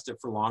 digest it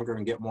for longer,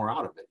 and get more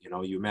out of it.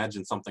 You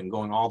imagine something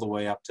going all the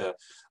way up to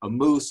a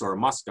moose or a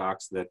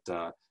muskox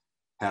that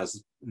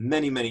has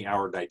many, many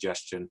hour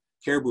digestion.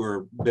 Caribou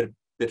are a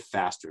bit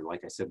faster.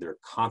 Like I said, they're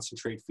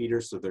concentrate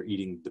feeders, so they're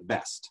eating the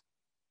best.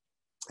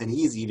 And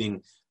he's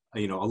eating, a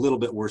little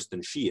bit worse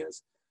than she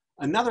is.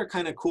 Another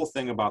kind of cool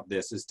thing about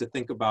this is to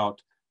think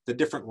about the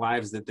different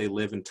lives that they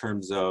live in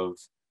terms of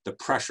the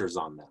pressures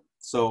on them.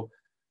 So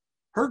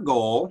her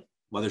goal,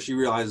 whether she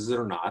realizes it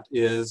or not,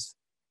 is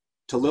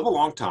to live a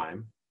long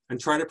time and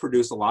try to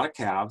produce a lot of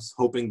calves,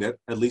 hoping that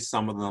at least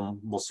some of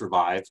them will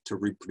survive to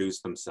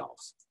reproduce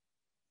themselves.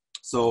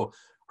 So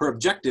her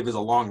objective is a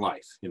long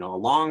life, a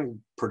long,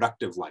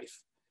 productive life.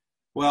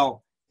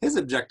 Well, his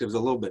objective is a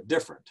little bit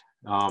different.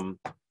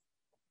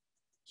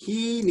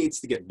 He needs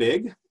to get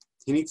big.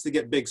 He needs to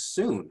get big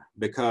soon,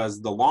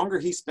 because the longer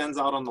he spends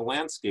out on the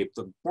landscape,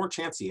 the more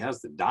chance he has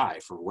to die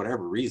for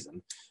whatever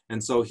reason.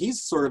 And so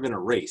he's sort of in a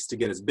race to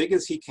get as big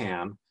as he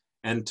can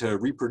and to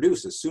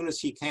reproduce as soon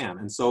as he can.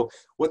 And so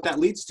what that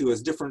leads to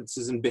is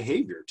differences in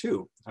behavior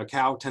too. A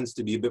cow tends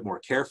to be a bit more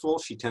careful.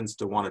 She tends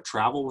to want to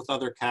travel with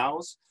other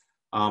cows.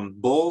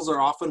 Bulls are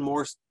often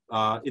more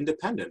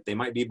independent. They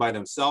might be by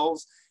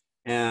themselves.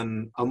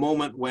 And a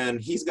moment when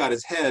he's got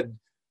his head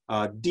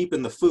deep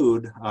in the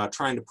food,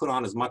 trying to put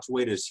on as much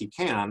weight as he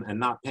can and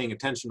not paying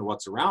attention to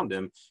what's around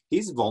him,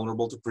 he's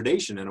vulnerable to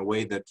predation in a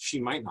way that she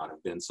might not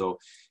have been. So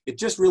it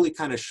just really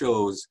kind of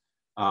shows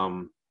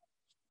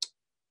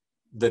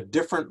the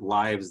different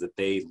lives that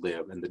they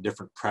live and the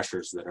different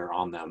pressures that are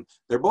on them.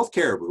 They're both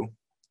caribou,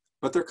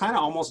 but they're kind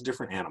of almost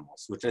different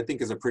animals, which I think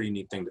is a pretty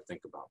neat thing to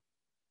think about.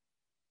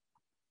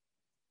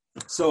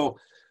 So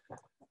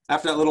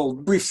after that little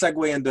brief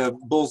segue into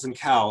bulls and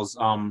cows,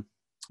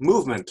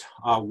 movement,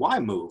 why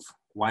move?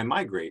 Why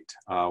migrate?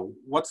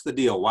 What's the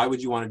deal? Why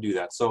would you want to do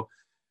that? So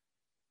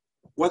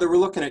whether we're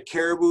looking at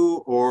caribou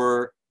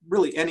or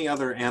really any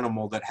other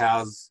animal that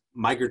has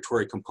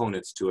migratory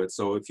components to it.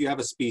 So if you have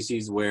a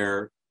species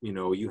where, you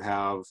know, you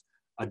have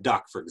a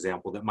duck, for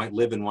example, that might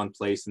live in one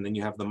place, and then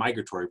you have the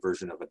migratory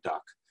version of a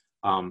duck.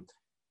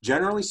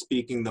 Generally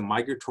speaking, the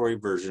migratory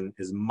version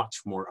is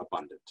much more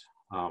abundant.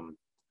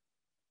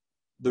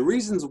 The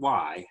reasons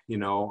why, you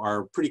know,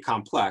 are pretty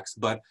complex,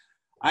 but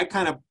I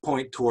kind of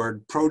point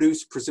toward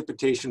produce,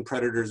 precipitation,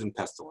 predators, and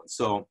pestilence.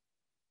 So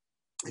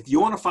if you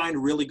want to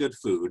find really good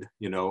food,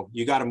 you know,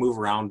 you got to move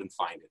around and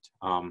find it.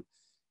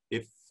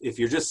 If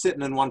you're just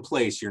sitting in one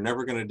place, you're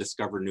never going to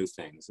discover new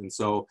things. And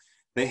so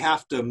they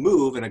have to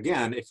move. And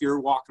again, if you're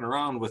walking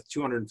around with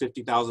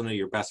 250,000 of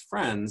your best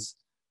friends,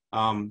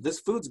 this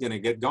food's going to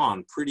get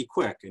gone pretty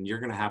quick, and you're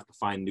going to have to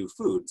find new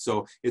food.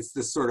 So it's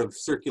this sort of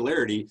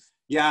circularity.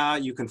 Yeah,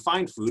 you can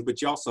find food,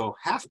 but you also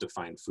have to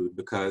find food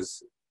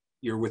because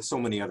you're with so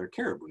many other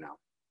caribou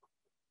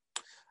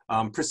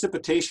now.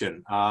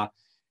 Precipitation.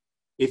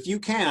 If you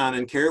can,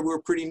 and caribou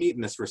are pretty neat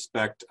in this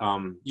respect,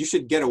 you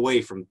should get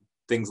away from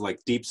things like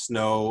deep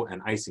snow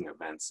and icing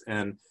events.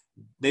 And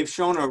they've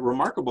shown a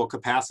remarkable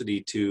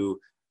capacity to,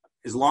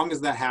 as long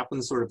as that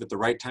happens sort of at the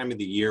right time of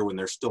the year when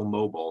they're still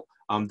mobile,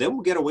 they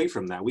will get away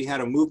from that. We had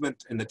a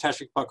movement in the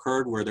Teshikpuk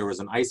herd where there was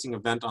an icing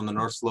event on the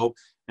North Slope,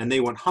 and they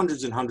went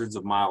hundreds and hundreds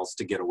of miles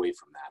to get away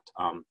from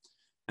that.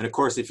 And of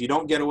course, if you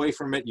don't get away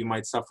from it, you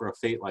might suffer a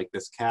fate like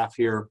this calf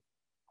here,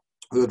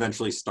 who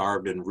eventually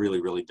starved in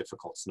really, really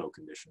difficult snow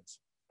conditions.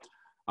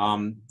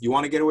 You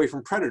want to get away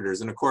from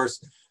predators. And of course,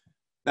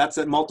 that's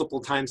at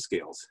multiple time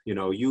scales. You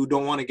know, you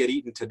don't want to get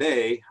eaten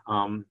today,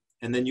 and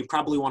then you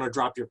probably want to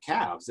drop your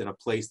calves in a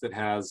place that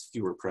has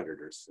fewer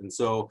predators. And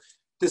so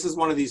this is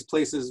one of these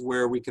places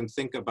where we can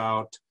think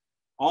about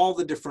all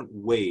the different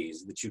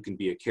ways that you can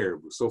be a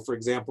caribou. So for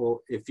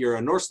example, if you're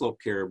a North Slope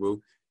caribou,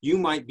 you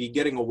might be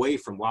getting away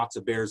from lots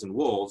of bears and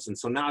wolves. And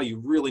so now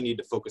you really need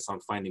to focus on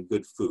finding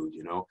good food,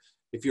 you know.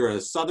 If you're a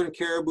Southern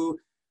caribou,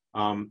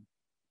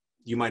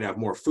 you might have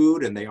more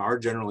food, and they are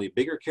generally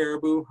bigger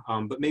caribou,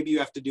 but maybe you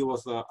have to deal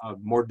with a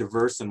more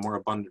diverse and more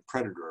abundant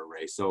predator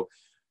array. So,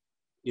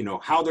 you know,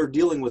 how they're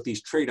dealing with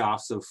these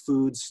trade-offs of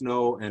food,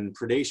 snow, and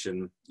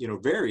predation, you know,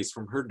 varies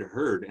from herd to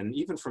herd and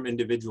even from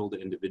individual to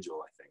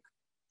individual, I think.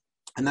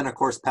 And then of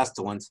course,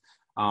 pestilence.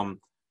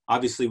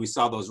 Obviously, we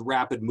saw those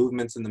rapid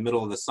movements in the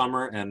middle of the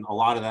summer, and a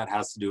lot of that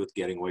has to do with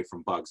getting away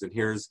from bugs. And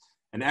here's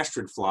an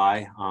estrid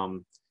fly.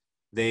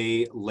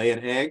 They lay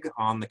an egg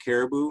on the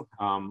caribou.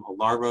 A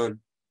larva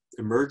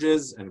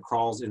emerges and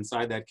crawls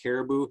inside that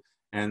caribou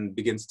and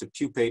begins to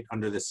pupate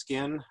under the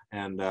skin,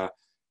 and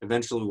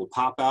eventually will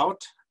pop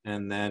out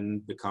and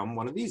then become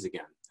one of these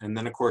again. And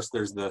then, of course,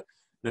 there's the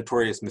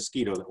notorious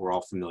mosquito that we're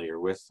all familiar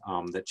with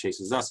that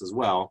chases us as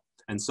well.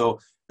 And so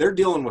they're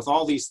dealing with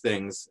all these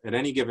things at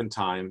any given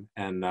time,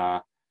 and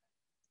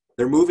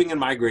they're moving and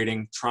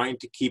migrating, trying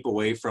to keep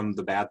away from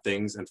the bad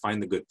things and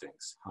find the good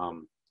things.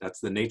 That's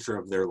the nature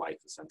of their life,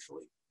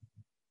 essentially.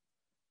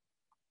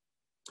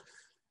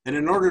 And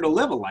in order to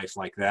live a life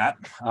like that,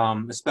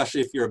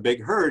 especially if you're a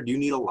big herd, you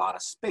need a lot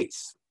of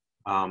space.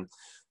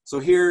 So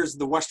here's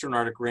the Western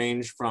Arctic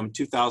Range from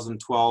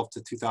 2012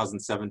 to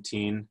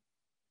 2017.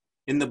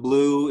 In the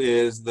blue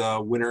is the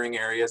wintering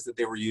areas that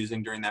they were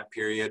using during that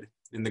period.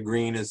 In the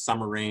green is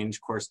summer range.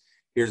 Of course,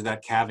 here's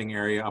that calving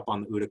area up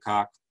on the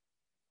Oodakok,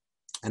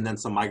 and then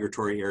some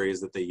migratory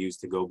areas that they use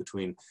to go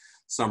between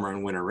summer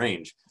and winter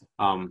range.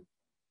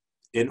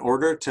 In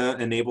order to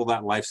enable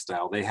that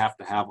lifestyle, they have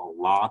to have a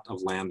lot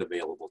of land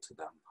available to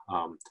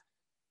them.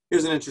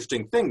 Here's an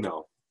interesting thing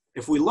though.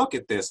 If we look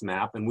at this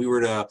map and we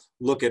were to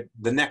look at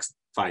the next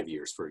 5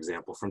 years, for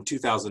example, from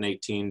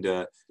 2018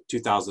 to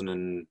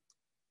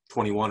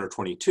 2021 or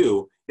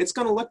 22, it's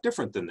going to look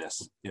different than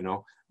this. You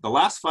know, the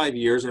last 5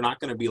 years are not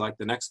going to be like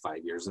the next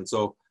 5 years. And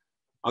so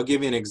I'll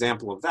give you an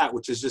example of that,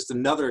 which is just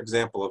another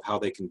example of how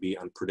they can be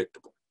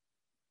unpredictable.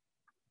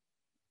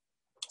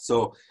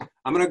 So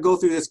I'm going to go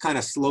through this kind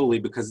of slowly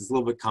because it's a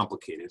little bit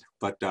complicated.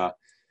 But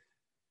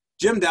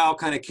Jim Dow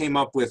kind of came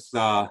up with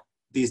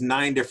these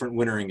 9 different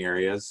wintering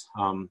areas.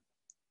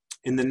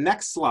 In the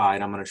next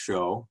slide I'm going to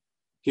show,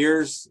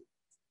 here's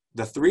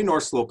the 3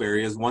 North Slope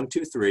areas, 1,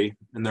 2, 3,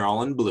 and they're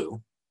all in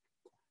blue.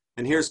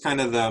 And here's kind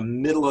of the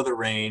middle of the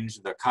range,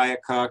 the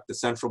Kayakuk, the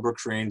Central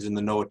Brooks Range, and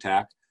the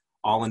Noatak,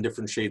 all in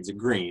different shades of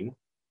green.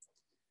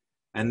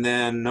 And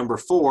then number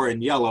 4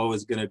 in yellow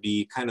is going to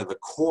be kind of the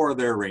core of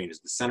their range,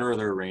 the center of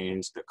their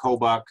range, the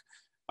Kobuk,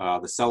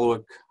 the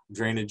Selawik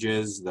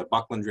drainages, the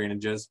Buckland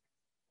drainages.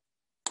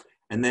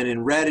 And then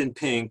in red and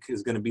pink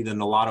is going to be the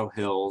Nulato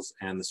Hills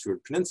and the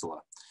Seward Peninsula.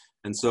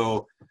 And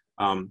so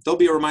there'll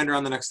be a reminder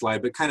on the next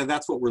slide, but kind of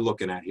that's what we're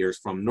looking at here. Is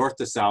from north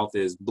to south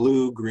is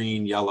blue,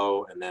 green,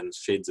 yellow, and then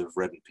shades of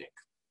red and pink.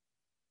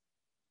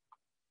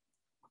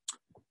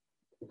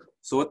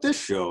 So what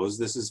this shows,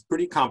 this is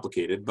pretty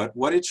complicated, but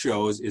what it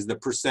shows is the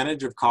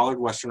percentage of collared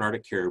Western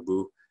Arctic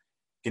caribou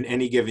in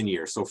any given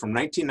year. So from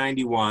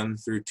 1991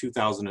 through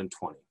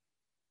 2020.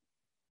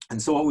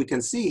 And so what we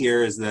can see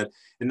here is that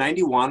in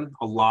 91,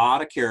 a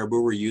lot of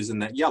caribou were using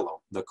that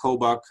yellow, the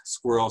Kobuk,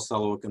 Squirrel,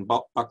 Selawik, and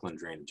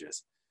Buckland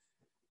drainages.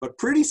 But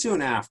pretty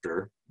soon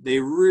after, they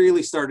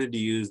really started to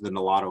use the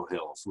Nulato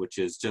Hills, which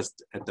is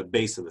just at the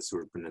base of the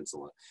Seward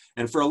Peninsula.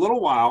 And for a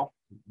little while,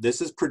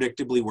 this is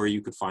predictably where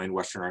you could find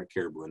Western Arctic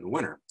caribou in the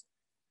winter.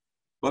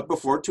 But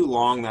before too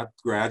long, that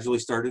gradually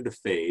started to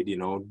fade. You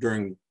know,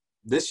 during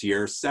this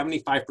year,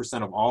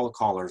 75% of all the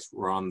callers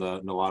were on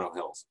the Nulato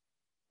Hills.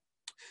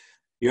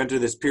 You enter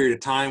this period of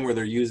time where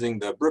they're using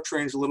the Brooks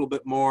Range a little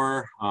bit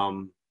more,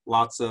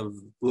 lots of,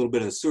 a little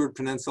bit of the Seward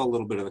Peninsula, a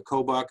little bit of the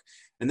Kobuk.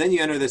 And then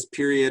you enter this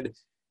period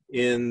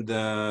in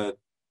the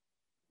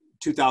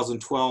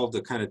 2012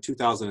 to kind of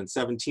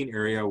 2017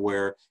 area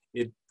where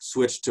it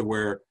switched to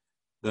where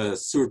the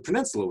Seward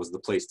Peninsula was the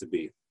place to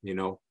be. You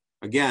know,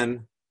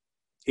 again,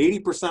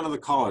 80% of the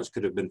callers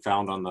could have been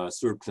found on the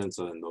Seward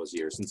Peninsula in those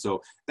years. And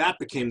so that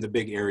became the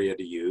big area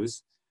to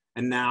use.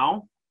 And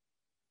now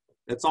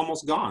it's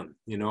almost gone,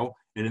 you know.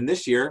 And in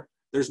this year,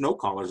 there's no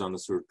callers on the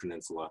Seward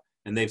Peninsula.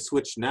 And they've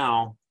switched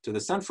now to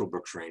the Central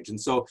Brooks Range. And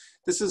so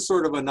this is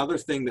sort of another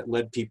thing that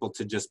led people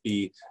to just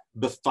be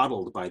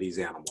befuddled by these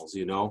animals,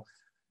 you know.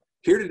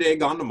 Here today,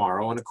 gone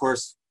tomorrow. And of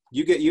course,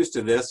 you get used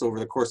to this over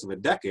the course of a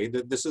decade,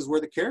 that this is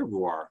where the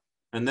caribou are.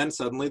 And then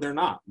suddenly they're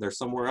not. They're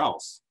somewhere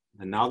else.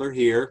 And now they're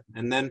here.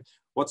 And then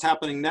what's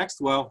happening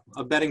next? Well,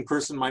 a betting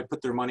person might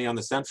put their money on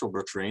the Central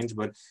Brooks Range,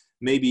 but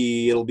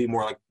maybe it'll be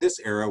more like this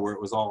era where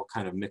it was all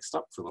kind of mixed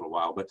up for a little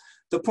while. But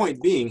the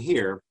point being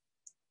here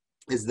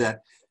is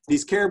that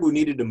these caribou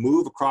needed to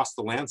move across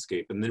the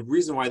landscape. And the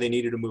reason why they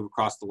needed to move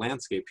across the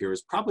landscape here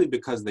is probably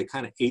because they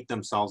kind of ate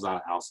themselves out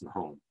of house and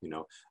home. You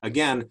know,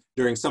 again,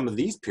 during some of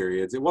these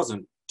periods, it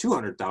wasn't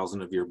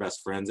 200,000 of your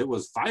best friends, it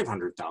was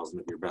 500,000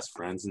 of your best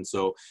friends. And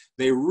so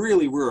they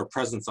really were a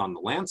presence on the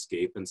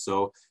landscape. And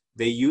so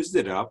they used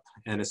it up,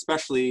 and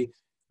especially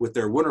with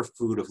their winter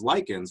food of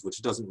lichens,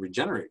 which doesn't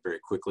regenerate very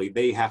quickly,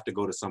 they have to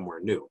go to somewhere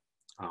new.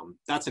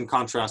 That's in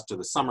contrast to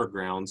the summer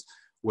grounds,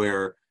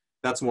 where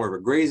that's more of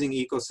a grazing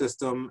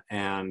ecosystem,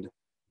 and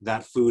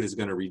that food is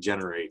going to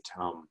regenerate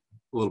a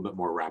little bit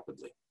more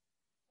rapidly.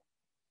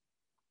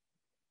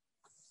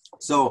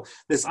 So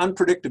this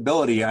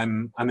unpredictability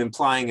I'm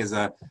implying is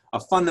a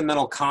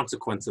fundamental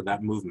consequence of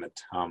that movement.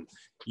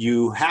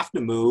 You have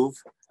to move,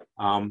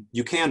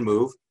 you can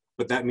move,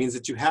 but that means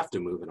that you have to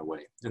move in a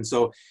way. And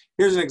so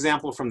here's an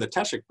example from the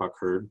Teshikpuk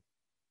herd.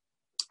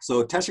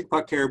 So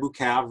Teshikpuk caribou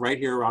calve right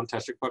here around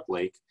Teshikpuk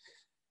Lake.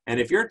 And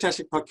if you're a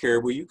Teshikpuk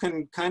caribou, you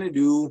can kind of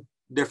do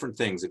different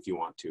things if you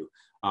want to.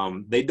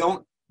 They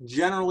don't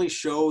generally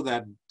show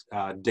that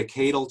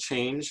decadal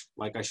change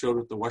like I showed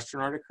with the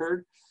Western Arctic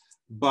herd,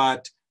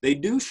 but they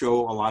do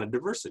show a lot of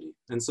diversity.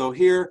 And so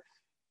here,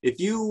 if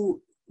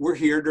you were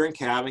here during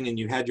calving and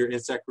you had your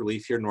insect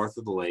relief here north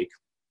of the lake,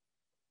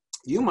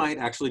 you might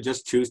actually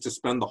just choose to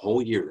spend the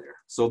whole year there.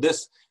 So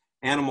this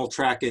animal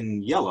track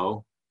in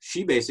yellow,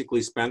 she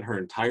basically spent her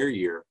entire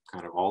year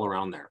kind of all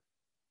around there.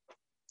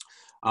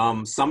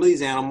 Some of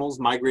these animals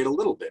migrate a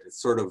little bit.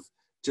 It's sort of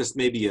just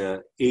maybe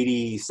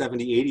a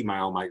 70, 80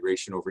 mile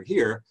migration over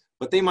here,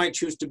 but they might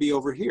choose to be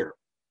over here.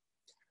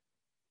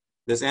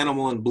 This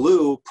animal in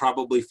blue,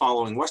 probably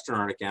following Western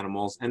Arctic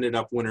animals, ended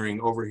up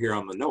wintering over here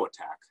on the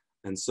Noatak.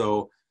 And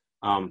so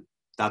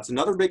that's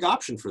another big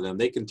option for them.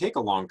 They can take a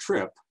long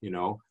trip, you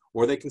know,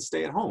 or they can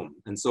stay at home.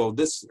 And so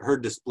this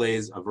herd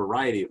displays a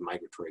variety of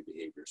migratory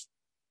behaviors.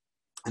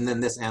 And then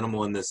this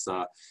animal in this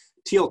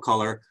teal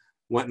color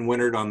went and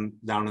wintered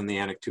down in the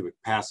Anaktuvuk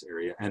Pass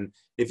area. And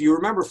if you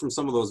remember from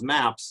some of those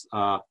maps,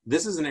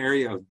 this is an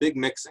area of big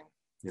mixing,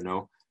 you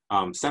know.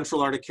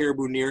 Central Arctic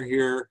caribou near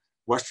here,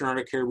 Western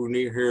Arctic caribou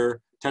near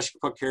here,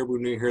 Teshikpuk caribou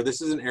near here.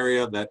 This is an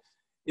area that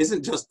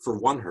isn't just for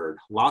one herd.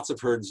 Lots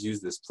of herds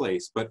use this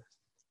place, but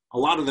a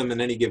lot of them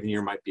in any given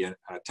year might be a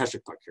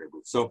Teshikpuk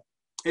caribou. So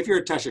if you're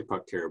a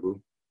Teshikpuk caribou,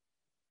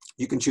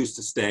 you can choose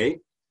to stay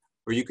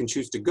or you can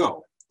choose to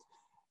go.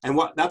 And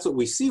that's what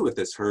we see with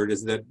this herd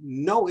is that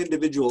no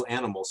individual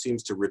animal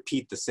seems to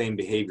repeat the same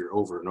behavior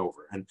over and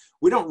over. And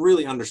we don't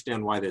really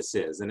understand why this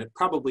is. And it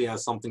probably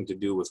has something to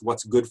do with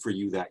what's good for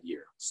you that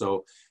year.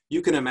 So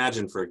you can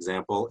imagine, for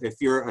example, if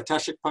you're a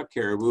Teshekpuk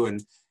caribou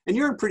and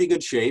you're in pretty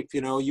good shape,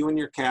 you know, you and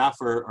your calf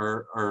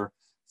are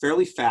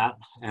fairly fat,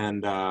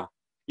 and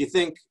you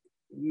think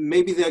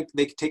maybe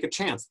they could take a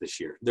chance this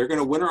year. They're going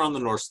to winter on the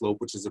North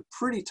Slope, which is a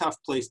pretty tough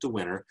place to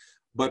winter.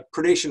 But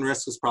predation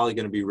risk is probably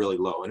going to be really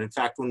low. And in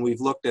fact, when we've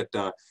looked at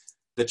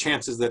the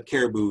chances that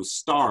caribou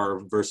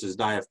starve versus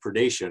die of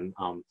predation,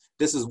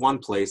 this is one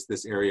place,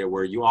 this area,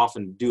 where you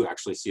often do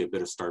actually see a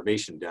bit of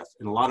starvation death.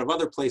 In a lot of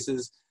other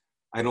places,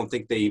 I don't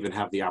think they even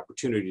have the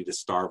opportunity to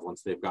starve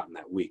once they've gotten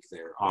that weak.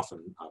 They're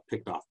often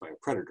picked off by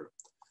a predator.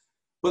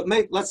 But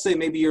let's say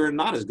maybe you're in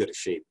not as good a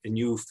shape and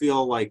you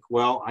feel like,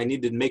 well, I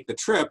need to make the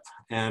trip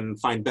and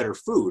find better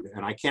food,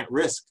 and I can't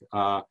risk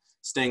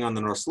staying on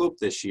the North Slope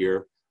this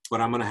year, but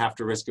I'm going to have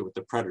to risk it with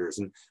the predators.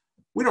 And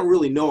we don't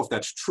really know if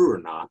that's true or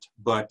not,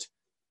 but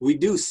we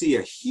do see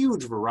a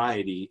huge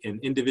variety in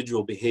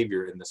individual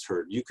behavior in this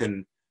herd. You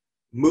can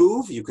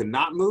move, you can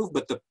not move,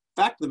 but the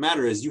fact of the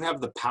matter is you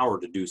have the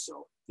power to do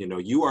so. You know,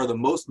 you are the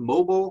most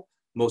mobile,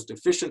 most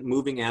efficient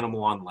moving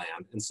animal on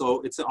land. And so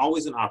it's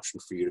always an option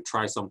for you to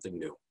try something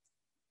new.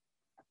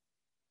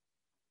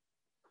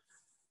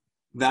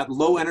 That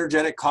low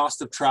energetic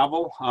cost of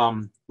travel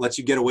lets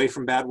you get away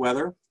from bad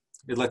weather.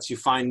 It lets you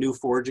find new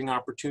foraging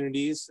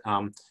opportunities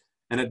and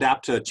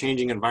adapt to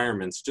changing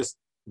environments just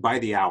by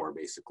the hour,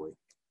 basically.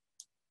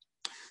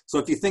 So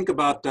if you think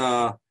about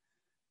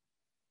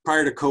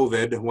prior to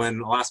COVID,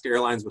 when Alaska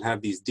Airlines would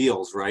have these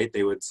deals, right,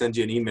 they would send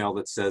you an email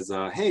that says,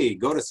 hey,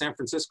 go to San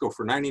Francisco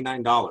for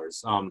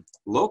 $99.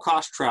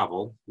 Low-cost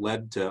travel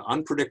led to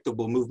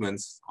unpredictable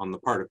movements on the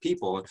part of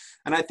people.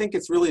 And I think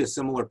it's really a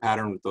similar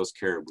pattern with those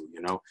caribou.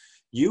 You know,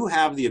 you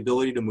have the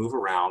ability to move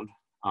around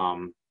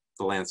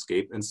the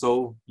landscape, and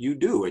so you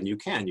do, and you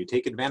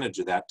take advantage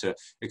of that to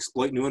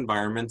exploit new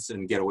environments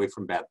and get away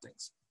from bad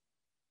things.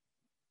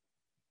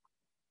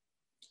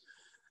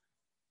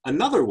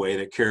 Another way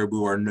that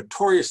caribou are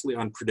notoriously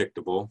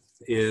unpredictable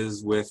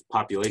is with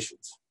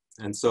populations.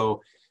 And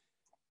so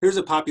here's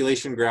a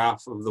population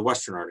graph of the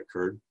Western Arctic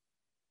herd.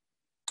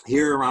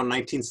 Here around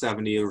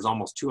 1970, there was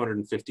almost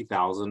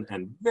 250,000,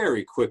 and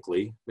very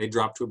quickly they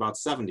dropped to about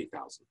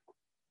 70,000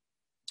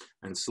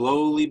 and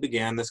slowly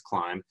began this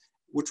climb,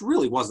 which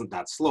really wasn't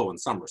that slow in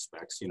some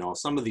respects. You know,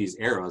 some of these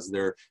eras,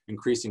 they're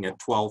increasing at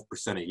 12%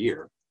 a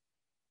year.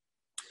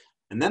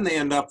 And then they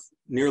end up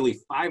nearly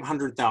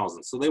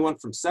 500,000. So they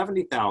went from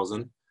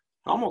 70,000 to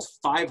almost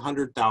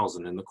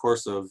 500,000 in the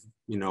course of,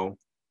 you know,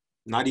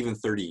 not even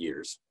 30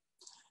 years.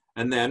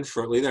 And then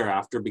shortly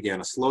thereafter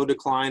began a slow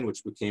decline,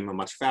 which became a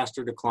much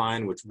faster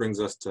decline, which brings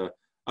us to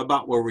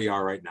about where we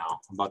are right now,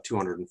 about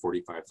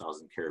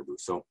 245,000 caribou.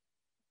 So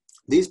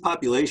these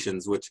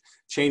populations, which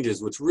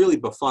really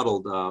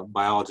befuddled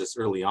biologists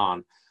early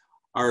on,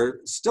 are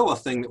still a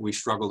thing that we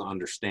struggle to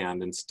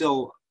understand, and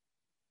still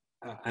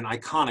an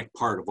iconic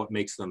part of what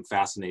makes them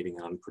fascinating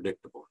and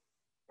unpredictable.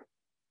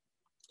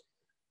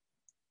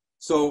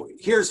 So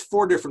here's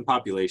 4 different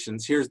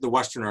populations. Here's the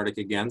Western Arctic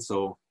again.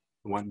 So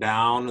it went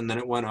down, and then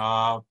it went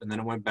up, and then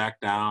it went back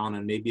down,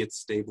 and maybe it's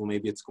stable,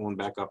 maybe it's going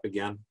back up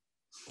again.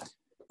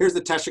 Here's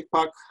the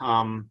Teshekpuk.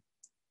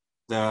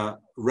 The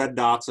red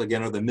dots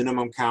again are the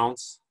minimum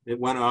counts. It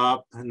went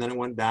up, and then it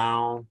went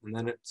down, and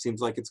then it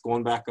seems like it's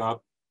going back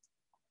up.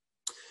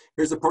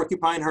 Here's the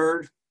porcupine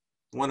herd.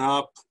 Went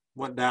up,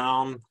 went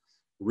down,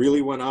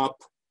 really went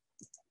up.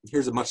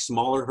 Here's a much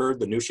smaller herd,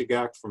 the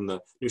Nushagak from the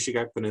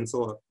Nushagak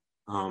Peninsula.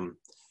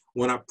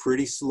 Went up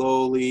pretty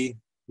slowly,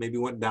 maybe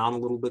went down a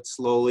little bit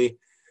slowly.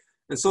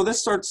 And so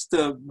this starts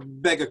to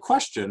beg a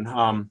question,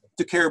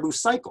 do caribou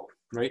cycle,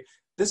 right?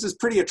 This is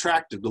pretty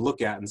attractive to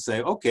look at and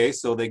say, okay,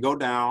 so they go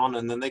down,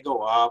 and then they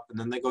go up, and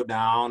then they go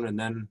down, and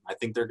then I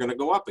think they're going to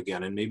go up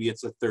again, and maybe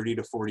it's a 30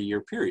 to 40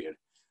 year period.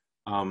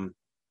 When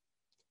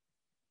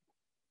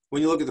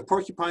you look at the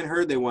porcupine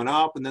herd, they went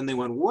up, and then they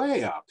went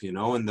way up, you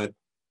know, and the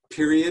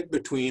period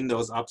between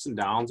those ups and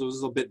downs was a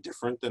little bit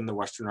different than the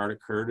Western Arctic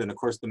herd, and of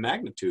course the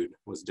magnitude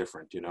was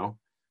different, you know.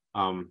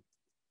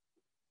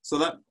 So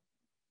that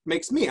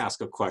makes me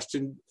ask a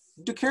question.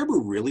 Do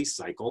caribou really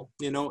cycle?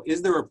 You know,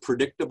 is there a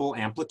predictable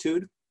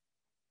amplitude?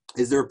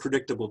 Is there a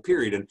predictable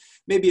period? And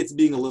maybe it's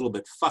being a little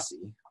bit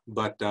fussy,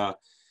 but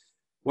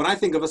when I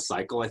think of a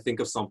cycle, I think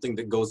of something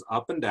that goes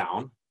up and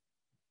down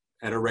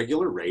at a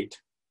regular rate,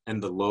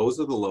 and the lows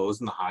are the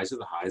lows and the highs are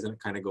the highs, and it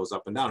kind of goes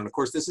up and down. And of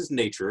course, this is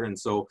nature, and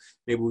so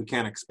maybe we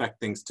can't expect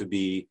things to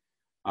be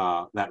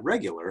that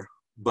regular,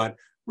 but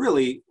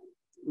really,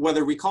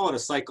 whether we call it a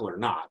cycle or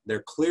not,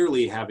 they're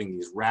clearly having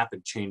these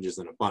rapid changes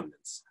in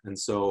abundance. And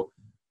so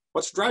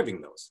what's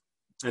driving those?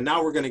 And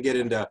now we're going to get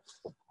into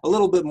a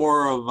little bit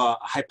more of a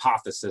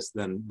hypothesis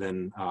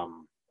than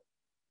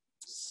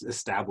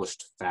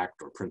established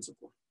fact or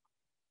principle.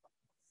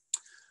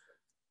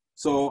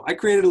 So I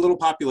created a little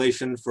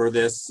population for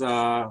this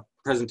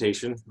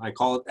presentation. I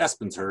call it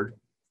Espen's herd,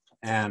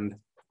 and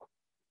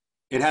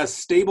it has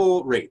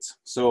stable rates.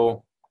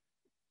 So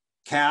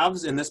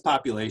calves in this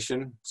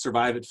population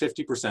survive at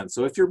 50%.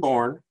 So if you're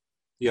born,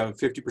 you have a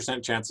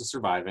 50% chance of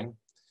surviving.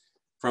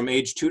 From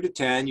age 2 to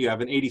 10, you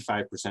have an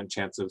 85%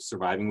 chance of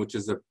surviving, which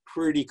is a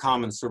pretty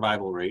common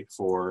survival rate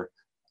for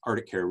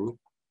Arctic caribou.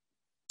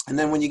 And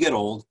then when you get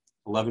old,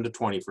 11 to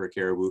 20 for a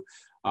caribou,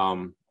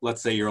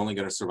 let's say you're only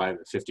going to survive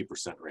at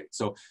 50% rate.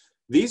 So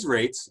these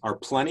rates are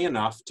plenty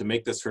enough to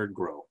make this herd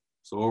grow.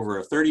 So over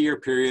a 30-year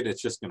period,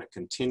 it's just going to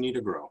continue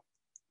to grow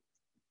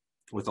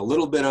with a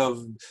little bit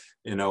of,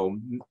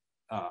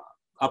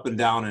 up and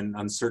down and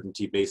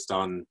uncertainty based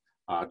on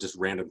just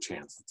random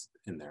chance that's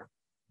in there.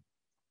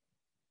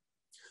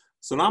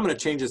 So now I'm going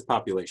to change this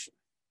population.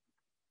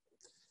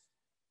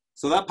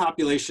 So that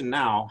population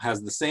now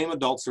has the same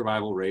adult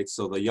survival rates.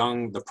 So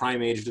the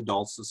prime-aged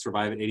adults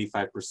survive at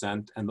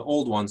 85%, and the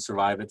old ones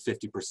survive at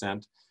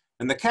 50%.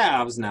 And the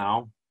calves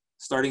now,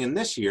 starting in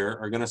this year,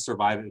 are going to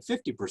survive at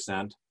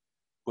 50%,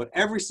 but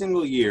every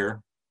single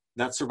year,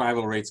 that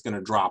survival rate's going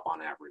to drop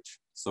on average.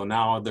 So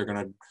now they're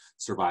going to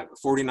survive at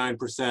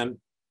 49%,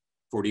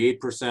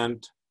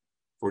 48%,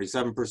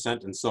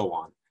 47%, and so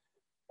on.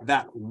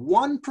 That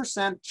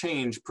 1%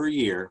 change per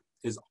year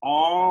is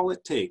all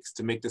it takes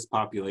to make this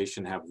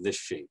population have this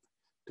shape,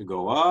 to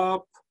go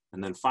up,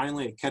 and then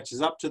finally it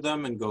catches up to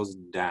them and goes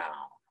down.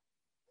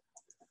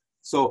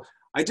 So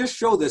I just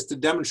show this to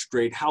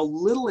demonstrate how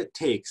little it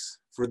takes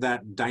for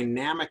that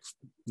dynamic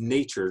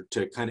nature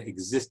to kind of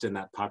exist in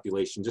that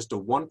population, just a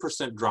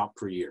 1% drop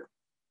per year.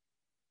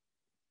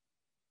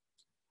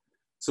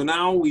 So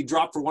now we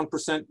drop for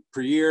 1%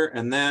 per year,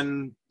 and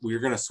then we're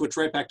going to switch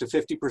right back to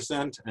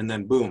 50%, and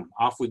then boom,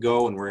 off we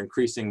go, and we're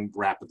increasing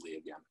rapidly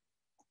again.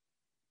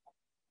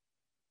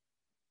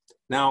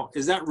 Now,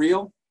 is that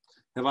real?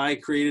 Have I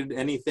created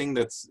anything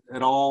that's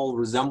at all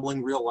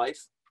resembling real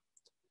life?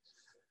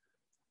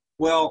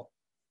 Well,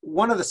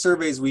 one of the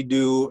surveys we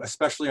do,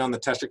 especially on the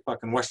Teshikpuk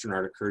and Western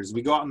Arctic herds,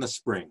 we go out in the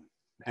spring,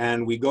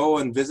 and we go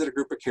and visit a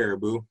group of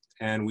caribou,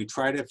 and we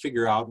try to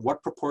figure out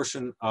what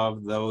proportion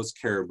of those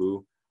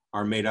caribou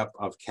are made up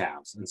of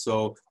calves. And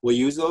so we'll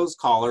use those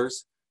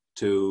collars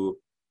to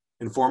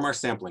inform our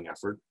sampling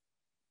effort.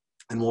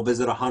 And we'll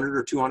visit 100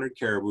 or 200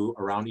 caribou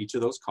around each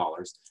of those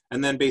collars,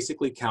 and then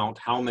basically count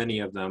how many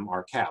of them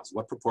are calves,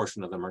 what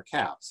proportion of them are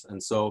calves.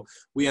 And so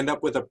we end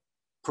up with a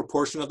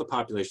proportion of the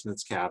population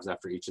that's calves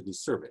after each of these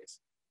surveys.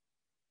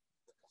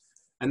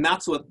 And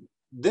that's what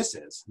this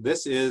is.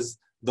 This is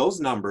those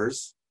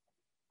numbers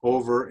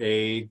over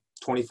a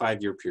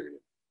 25-year period.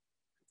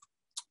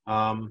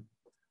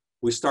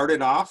 We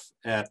started off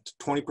at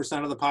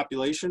 20% of the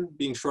population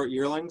being short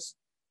yearlings,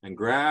 and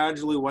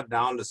gradually went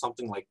down to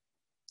something like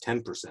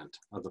 10%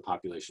 of the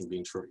population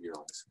being short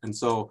yearlings. And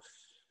so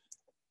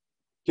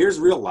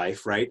here's real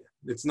life, right?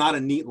 It's not a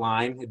neat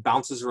line. It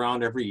bounces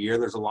around every year.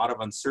 There's a lot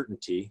of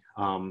uncertainty.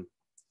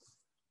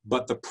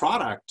 But the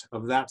product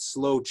of that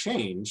slow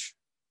change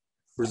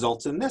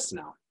results in this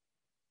now.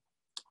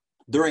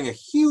 During a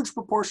huge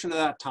proportion of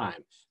that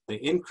time, they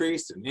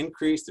increased and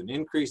increased and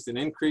increased and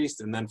increased,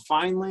 and then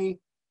finally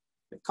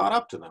it caught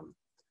up to them.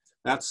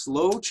 That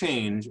slow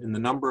change in the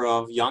number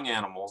of young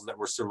animals that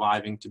were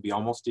surviving to be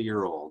almost a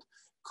year old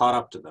caught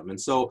up to them. And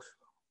so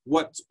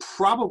what's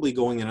probably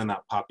going in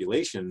that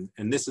population,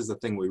 and this is the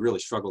thing we really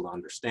struggle to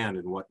understand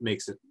and what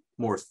makes it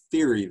more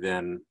theory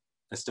than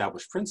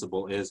established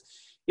principle, is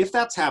if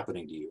that's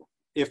happening to you,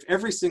 if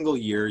every single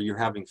year you're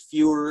having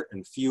fewer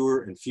and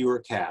fewer and fewer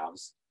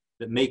calves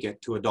that make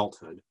it to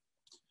adulthood,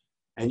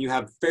 and you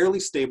have fairly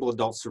stable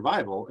adult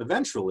survival,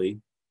 eventually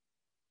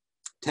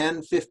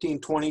 10, 15,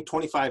 20,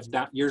 25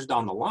 years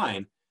down the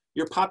line,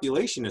 your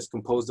population is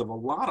composed of a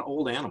lot of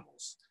old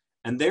animals,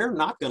 and they're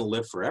not going to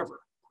live forever.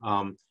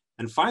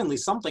 And finally,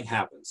 something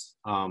happens.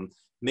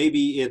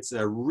 Maybe it's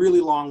a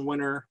really long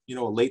winter,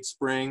 a late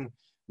spring.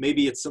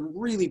 Maybe it's some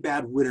really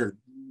bad winter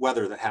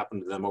weather that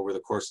happened to them over the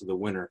course of the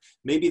winter.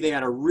 Maybe they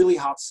had a really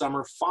hot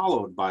summer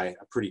followed by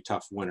a pretty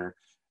tough winter.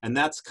 And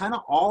that's kind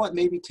of all it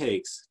maybe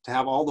takes to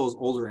have all those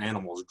older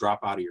animals drop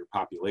out of your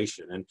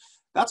population. And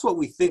that's what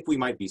we think we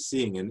might be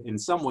seeing, and in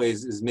some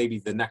ways is maybe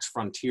the next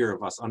frontier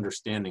of us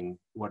understanding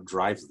what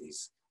drives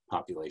these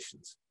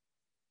populations.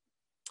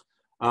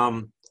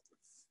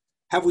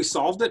 Have we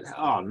solved it?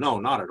 Oh, no,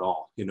 not at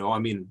all. I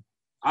mean,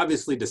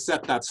 obviously to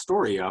set that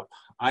story up,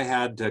 I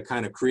had to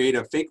kind of create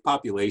a fake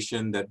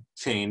population that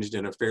changed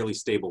in a fairly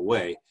stable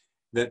way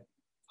that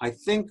I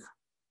think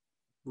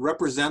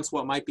represents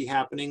what might be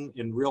happening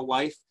in real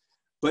life.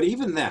 But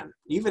even then,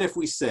 even if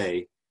we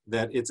say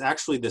that it's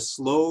actually the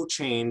slow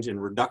change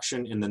and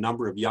reduction in the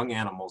number of young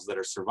animals that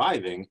are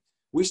surviving,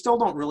 we still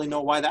don't really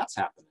know why that's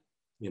happening.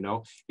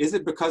 Is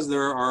it because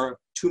there are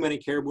too many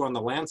caribou on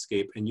the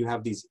landscape and you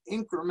have these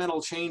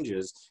incremental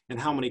changes in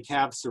how many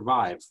calves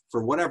survive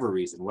for whatever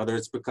reason, whether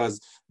it's because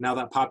now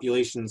that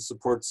population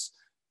supports,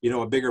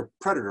 a bigger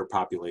predator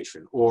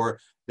population, or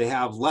they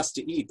have less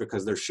to eat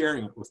because they're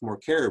sharing it with more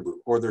caribou,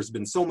 or there's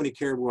been so many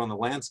caribou on the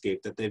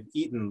landscape that they've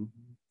eaten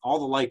all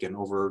the lichen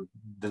over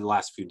the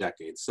last few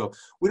decades. So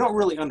we don't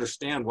really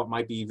understand what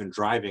might be even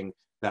driving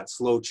that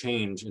slow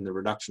change in the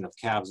reduction of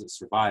calves that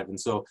survive. And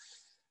so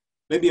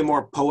maybe a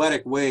more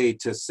poetic way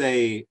to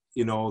say,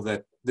 you know,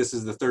 that this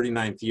is the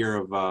 39th year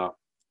of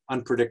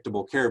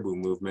unpredictable caribou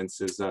movements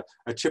is a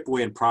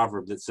Chippewayan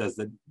proverb that says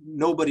that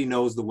nobody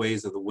knows the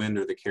ways of the wind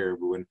or the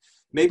caribou. And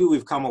maybe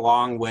we've come a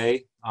long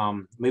way.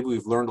 Maybe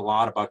we've learned a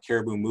lot about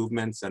caribou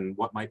movements and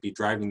what might be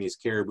driving these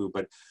caribou.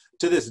 But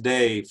to this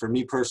day, for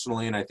me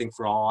personally, and I think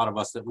for a lot of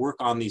us that work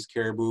on these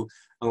caribou,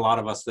 and a lot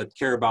of us that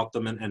care about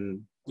them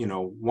and you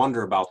know,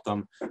 wonder about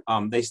them,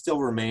 they still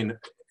remain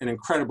an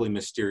incredibly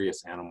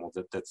mysterious animal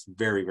that's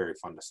very, very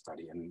fun to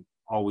study, and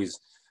always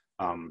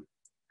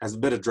has a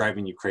bit of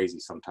driving you crazy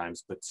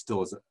sometimes, but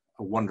still is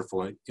a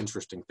wonderful and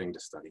interesting thing to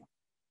study.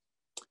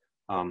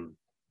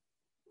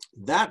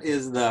 That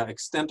is the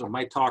extent of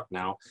my talk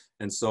now.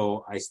 And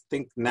so I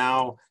think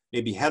now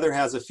maybe Heather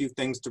has a few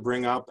things to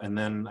bring up, and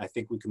then I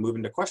think we can move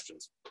into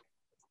questions.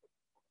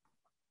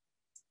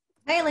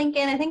 Hey,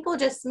 Lincoln, I think we'll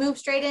just move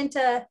straight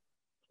into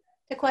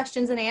the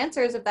questions and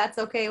answers, if that's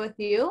okay with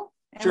you.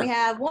 And Sure. We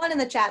have one in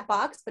the chat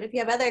box, but if you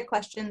have other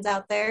questions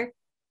out there,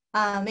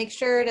 make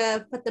sure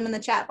to put them in the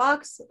chat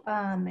box,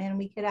 and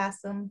we could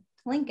ask them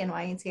to Lincoln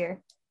while he's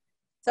here.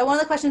 So one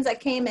of the questions that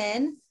came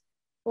in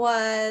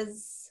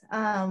was,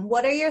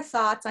 what are your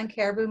thoughts on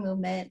caribou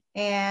movement?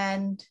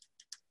 And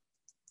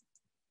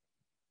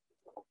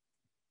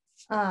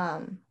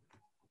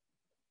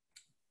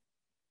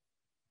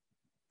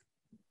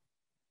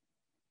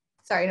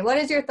sorry, what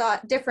is your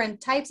thought,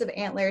 different types of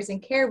antlers in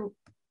caribou?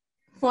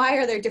 Why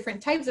are there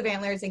different types of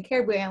antlers and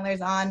caribou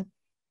antlers on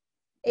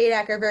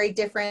ADAC are very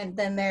different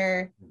than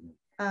their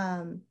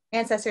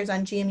ancestors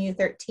on GMU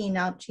 13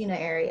 Alchina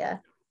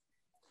area?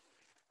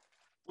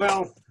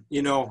 Well,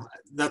 you know,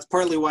 that's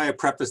partly why I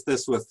preface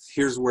this with,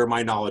 here's where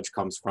my knowledge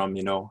comes from.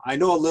 You know, I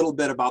know a little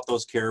bit about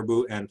those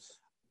caribou, and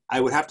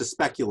I would have to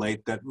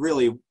speculate that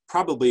really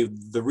probably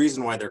the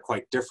reason why they're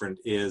quite different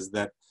is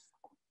that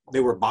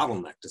they were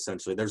bottlenecked,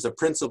 essentially. There's a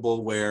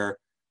principle where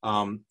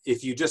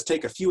if you just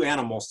take a few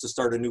animals to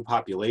start a new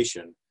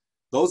population,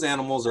 those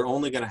animals are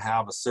only going to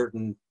have a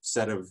certain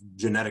set of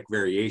genetic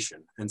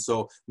variation. And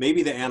so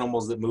maybe the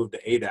animals that moved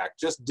to ADAC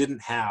just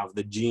didn't have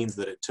the genes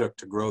that it took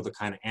to grow the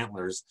kind of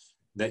antlers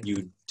that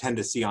you tend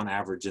to see on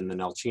average in the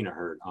Nelchina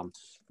herd.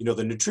 You know,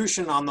 the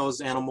nutrition on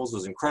those animals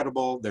was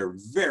incredible. They're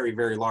very,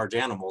 very large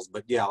animals,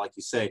 but yeah, like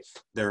you say,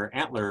 their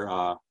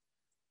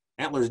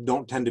antlers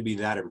don't tend to be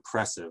that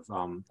impressive,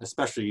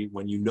 especially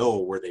when you know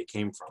where they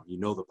came from. You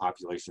know the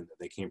population that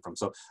they came from.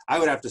 So I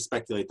would have to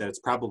speculate that it's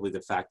probably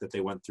the fact that they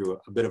went through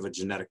a bit of a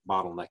genetic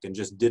bottleneck and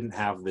just didn't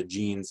have the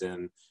genes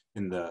in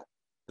the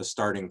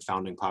starting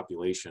founding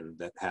population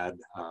that had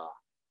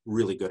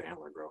really good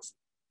antler growth.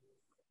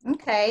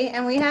 Okay,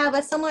 and we have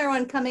a similar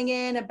one coming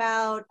in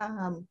about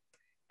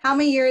how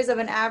many years of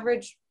an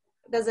average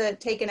does it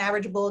take an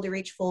average bull to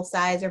reach full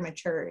size or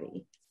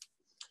maturity?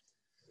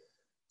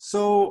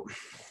 So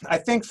I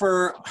think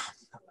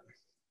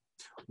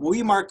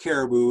we mark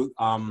caribou,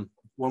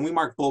 when we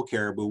mark bull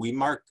caribou, we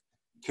mark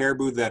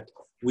caribou that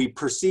we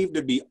perceive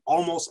to be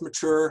almost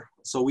mature.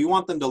 So we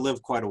want them to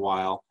live quite a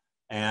while,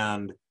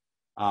 and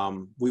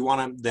we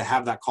want them to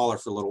have that collar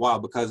for a little while,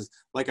 because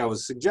like I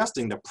was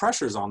suggesting, the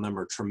pressures on them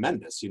are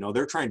tremendous. You know,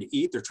 they're trying to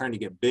eat, they're trying to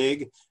get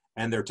big,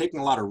 and they're taking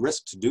a lot of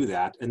risk to do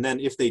that. And then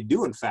if they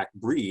do in fact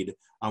breed,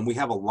 we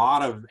have a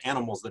lot of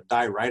animals that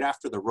die right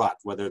after the rut,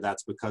 whether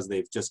that's because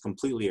they've just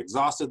completely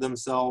exhausted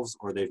themselves,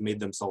 or they've made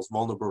themselves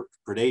vulnerable to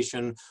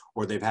predation,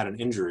 or they've had an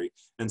injury.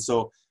 And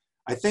so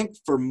I think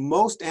for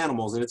most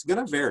animals, and it's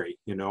going to vary,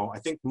 you know, I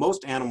think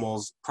most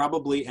animals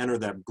probably enter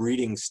that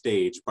breeding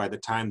stage by the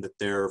time that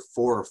they're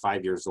 4 or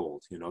 5 years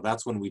old. You know,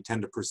 that's when we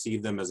tend to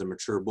perceive them as a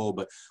mature bull.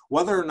 But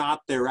whether or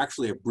not they're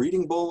actually a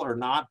breeding bull or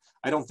not,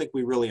 I don't think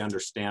we really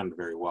understand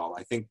very well.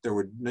 I think there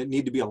would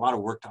need to be a lot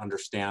of work to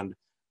understand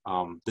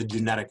the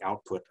genetic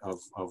output of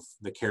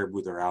the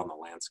caribou that are out in the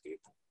landscape.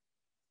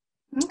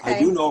 Okay. I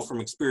do know from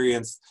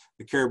experience,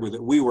 the caribou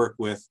that we work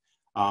with,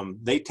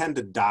 they tend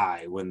to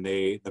die when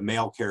the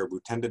male caribou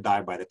tend to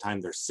die by the time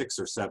they're 6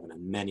 or 7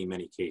 in many,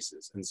 many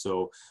cases. And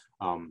so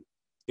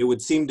it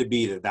would seem to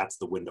be that that's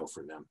the window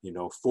for them. You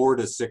know, 4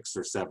 to 6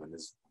 or 7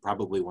 is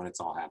probably when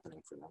it's all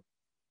happening for them.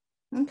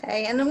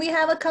 Okay, and then we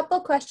have a couple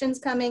questions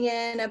coming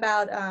in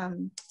about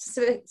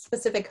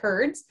specific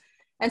herds.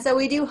 And so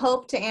we do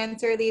hope to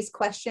answer these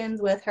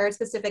questions with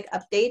herd-specific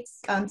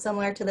updates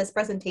similar to this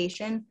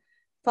presentation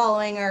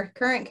following our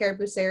current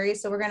caribou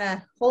series. So we're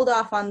gonna hold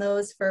off on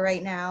those for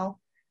right now.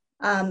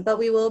 But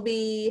we will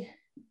be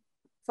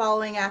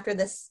following after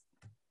this,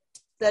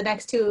 the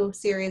next 2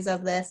 series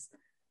of this,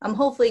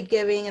 hopefully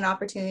giving an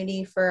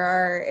opportunity for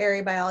our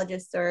area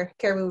biologists or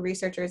caribou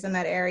researchers in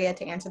that area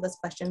to answer those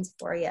questions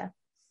for you.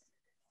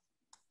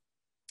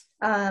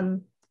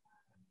 Our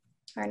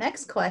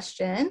next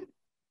question,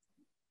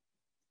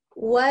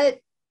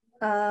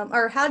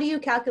 how do you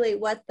calculate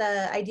what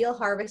the ideal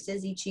harvest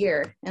is each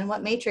year? And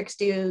what matrix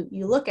do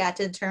you look at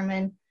to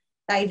determine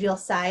the ideal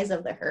size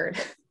of the herd?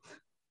 I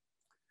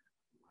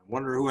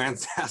wonder who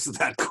asked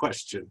that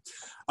question.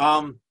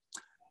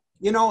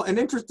 You know, an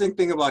interesting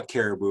thing about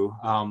caribou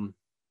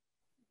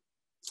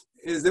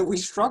is that we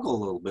struggle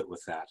a little bit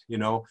with that. You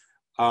know,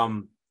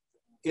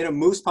 in a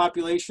moose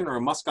population or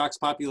a muskox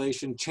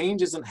population,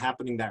 change isn't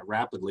happening that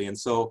rapidly. And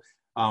so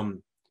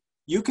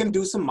you can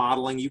do some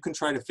modeling, you can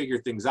try to figure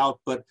things out,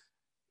 but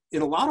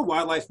in a lot of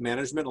wildlife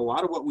management, a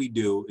lot of what we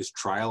do is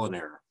trial and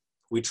error.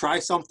 We try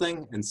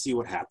something and see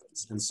what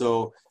happens. And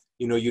so,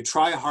 you know, you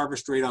try a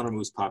harvest rate on a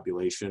moose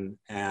population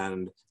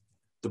and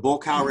the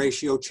bull-cow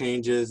ratio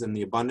changes and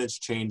the abundance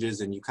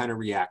changes and you kind of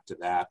react to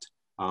that.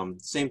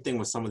 Same thing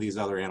with some of these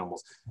other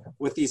animals.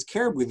 With these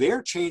caribou,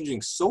 they're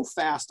changing so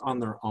fast on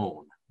their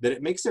own that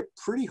it makes it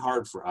pretty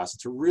hard for us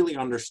to really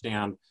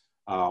understand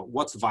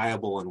what's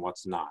viable and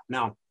what's not.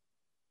 Now,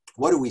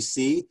 what do we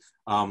see?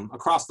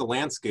 Across the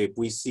landscape,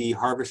 we see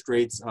harvest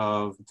rates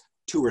of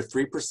 2 or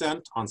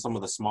 3% on some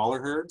of the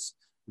smaller herds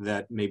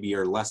that maybe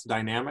are less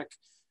dynamic.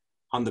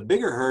 On the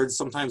bigger herds,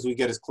 sometimes we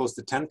get as close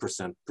to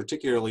 10%,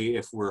 particularly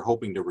if we're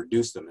hoping to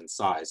reduce them in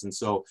size. And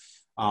so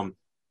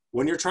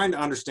when you're trying to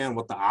understand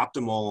what the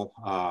optimal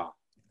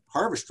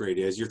harvest rate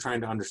is, you're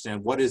trying to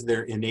understand what is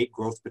their innate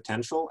growth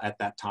potential at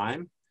that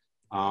time.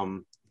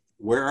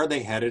 Where are they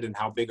headed and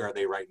how big are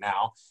they right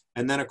now?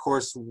 And then of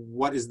course,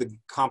 what is the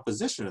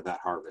composition of that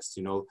harvest?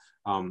 You know,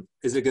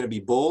 is it going to be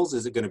bulls?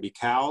 Is it going to be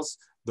cows?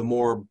 The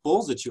more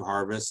bulls that you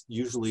harvest,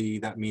 usually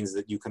that means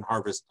that you can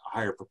harvest a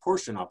higher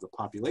proportion of the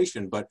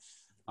population, but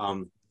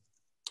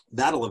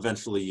that'll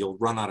eventually, you'll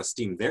run out of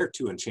steam there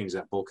too and change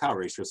that bull-cow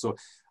ratio. So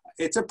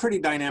it's a pretty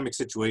dynamic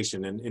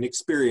situation, and in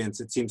experience,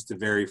 it seems to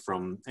vary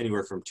from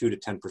anywhere from 2 to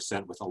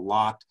 10%, with a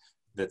lot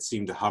that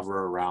seem to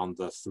hover around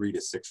the 3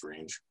 to 6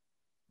 range.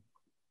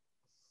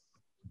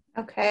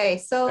 Okay,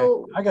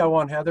 so I got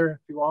one, Heather, if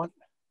you want.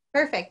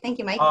 Perfect, thank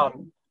you, Mike.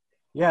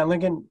 Yeah,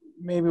 Lincoln,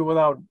 maybe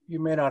without, you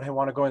may not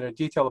want to go into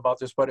detail about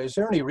this, but is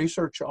there any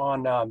research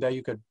on that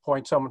you could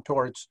point someone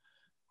towards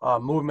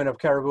movement of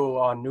caribou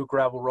on new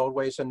gravel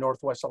roadways in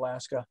Northwest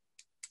Alaska?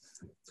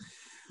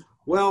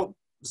 Well,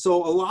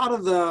 so a lot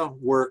of the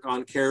work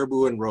on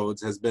caribou and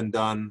roads has been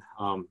done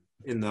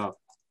in the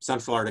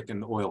Central Arctic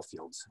and oil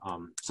fields.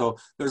 So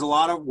there's a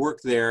lot of work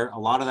there. A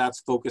lot of that's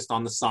focused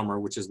on the summer,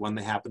 which is when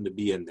they happen to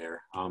be in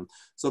there.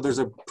 So there's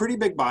a pretty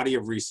big body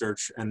of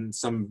research and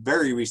some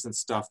very recent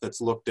stuff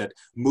that's looked at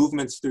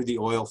movements through the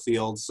oil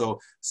fields. So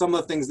some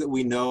of the things that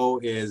we know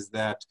is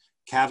that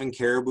calving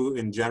caribou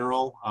in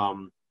general,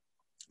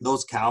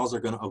 those cows are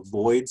going to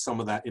avoid some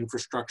of that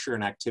infrastructure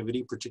and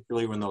activity,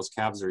 particularly when those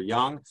calves are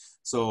young.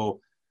 So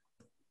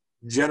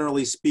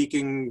generally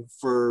speaking,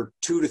 for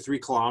 2 to 3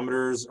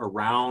 kilometers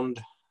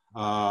around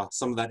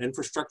some of that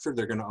infrastructure,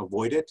 they're going to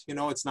avoid it. You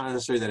know, it's not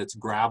necessarily that it's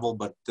gravel,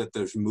 but that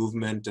there's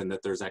movement and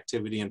that there's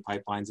activity in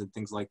pipelines and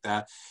things like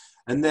that.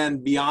 And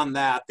then beyond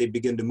that, they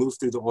begin to move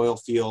through the oil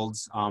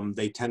fields.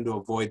 They tend to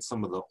avoid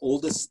some of the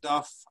oldest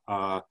stuff.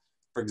 For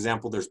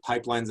example, there's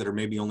pipelines that are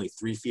maybe only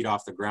 3 feet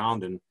off the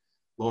ground, and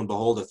lo and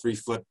behold, a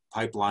 3-foot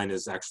pipeline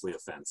is actually a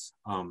fence.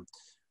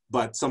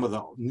 But some of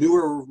the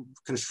newer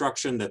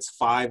construction that's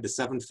 5 to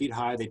 7 feet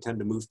high, they tend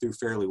to move through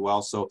fairly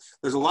well. So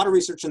there's a lot of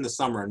research in the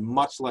summer and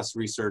much less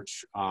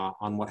research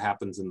on what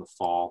happens in the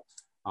fall.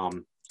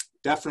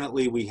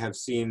 Definitely we have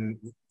seen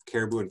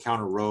caribou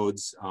encounter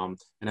roads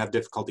and have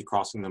difficulty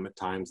crossing them at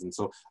times. And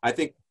so I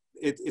think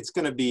it's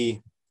going to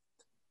be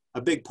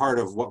a big part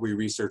of what we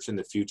research in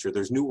the future.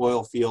 There's new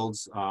oil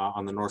fields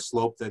on the North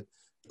Slope that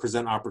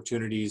present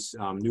opportunities,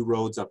 new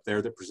roads up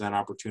there that present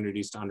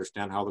opportunities to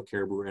understand how the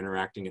caribou are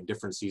interacting at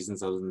different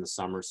seasons other than the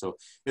summer. So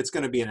it's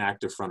going to be an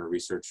active front of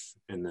research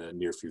in the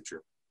near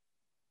future.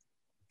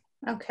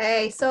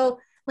 Okay, so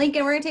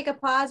Lincoln, we're going to take a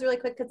pause really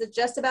quick because it's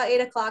just about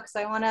 8 o'clock. So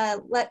I want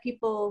to let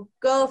people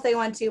go if they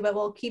want to, but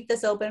we'll keep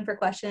this open for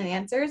question and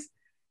answers.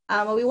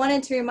 But we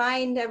wanted to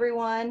remind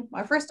everyone,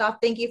 well, first off,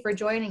 thank you for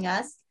joining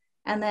us.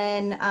 And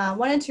then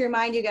wanted to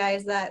remind you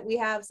guys that we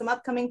have some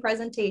upcoming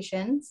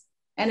presentations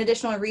and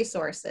additional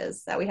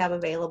resources that we have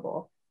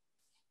available.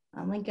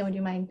 Lincoln, would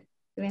you mind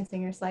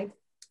advancing your slide?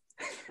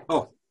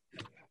 Oh.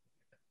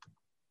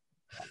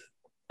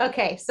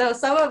 Okay, so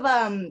some of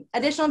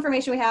additional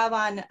information we have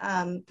on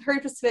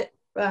herd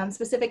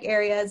specific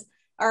areas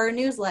are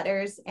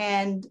newsletters,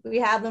 and we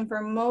have them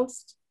for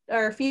most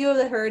or a few of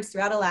the herds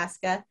throughout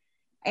Alaska,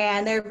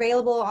 and they're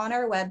available on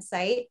our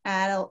website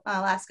at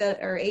Alaska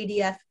or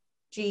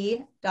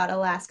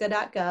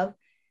ADF&G.alaska.gov.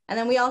 And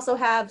then we also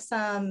have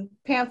some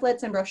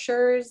pamphlets and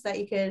brochures that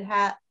you could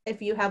have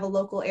if you have a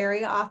local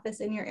area office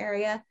in your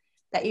area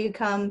that you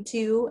come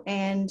to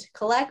and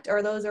collect,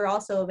 or those are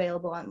also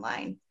available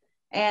online.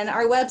 And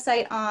our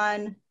website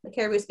on the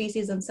caribou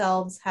species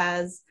themselves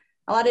has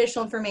a lot of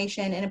additional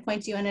information, and it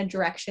points you in a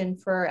direction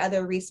for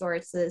other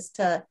resources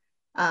to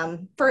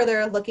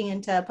further looking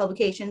into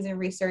publications and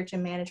research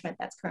and management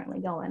that's currently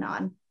going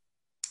on.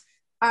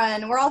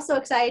 And we're also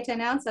excited to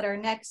announce that our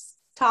next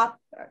talk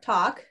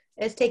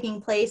is taking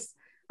place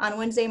on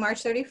Wednesday,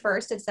 March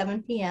 31st at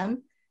 7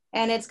 p.m.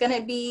 And it's going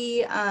to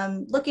be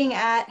looking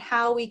at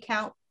how we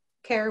count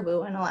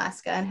caribou in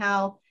Alaska and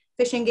how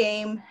Fish and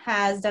Game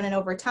has done it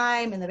over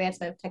time and the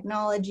advancement of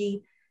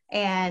technology.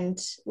 And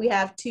we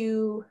have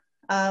 2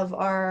 of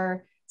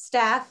our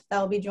staff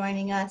that will be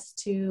joining us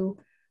to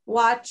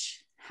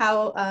watch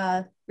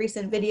how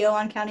recent video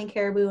on counting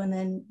caribou, and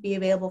then be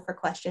available for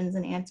questions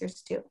and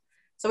answers too.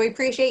 So we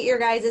appreciate your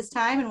guys'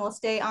 time, and we'll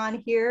stay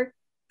on here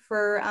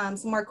for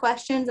some more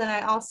questions. And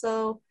I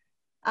also,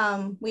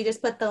 we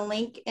just put the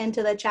link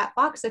into the chat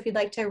box. So if you'd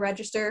like to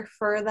register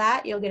for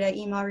that, you'll get an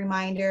email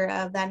reminder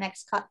of that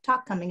next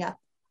talk coming up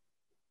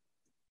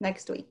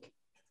next week.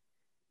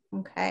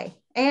 Okay,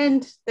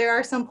 and there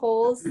are some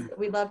polls.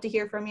 We'd love to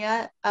hear from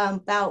you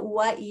about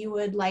what you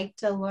would like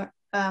to learn,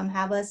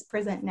 have us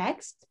present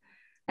next.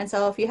 And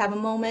so if you have a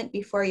moment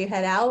before you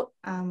head out,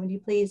 would you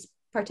please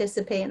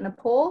participate in the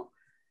poll?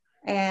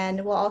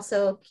 And we'll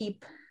also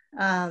keep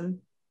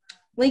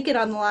Lincoln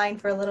on the line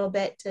for a little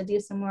bit to do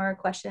some more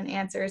question and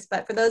answers.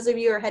 But for those of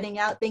you who are heading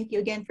out, thank you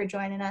again for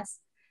joining us.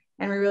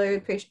 And we really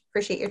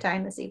appreciate your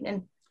time this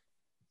evening.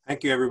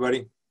 Thank you,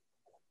 everybody.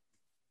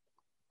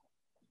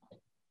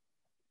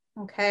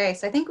 Okay,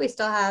 so I think we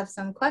still have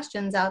some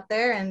questions out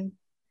there and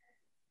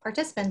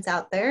participants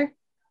out there.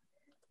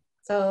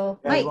 So,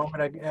 Yeah, Mike. you want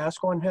me to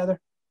ask one, Heather?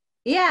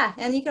 Yeah,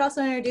 and you could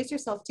also introduce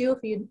yourself too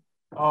if you'd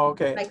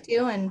like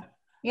to. And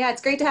yeah,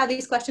 it's great to have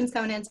these questions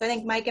coming in. So I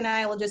think Mike and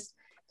I will just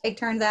take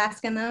turns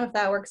asking them if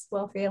that works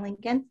well for you,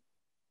 Lincoln.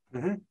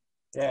 Mm-hmm.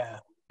 Yeah.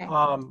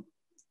 Okay.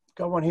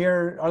 Got one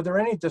here. Are there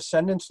any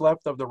descendants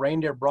left of the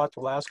reindeer brought to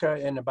Alaska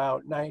in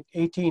about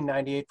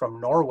 1898 from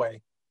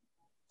Norway?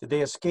 Did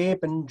they escape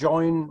and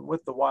join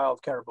with the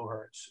wild caribou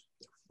herds?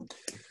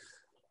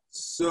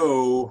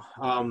 So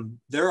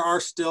there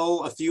are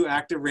still a few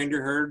active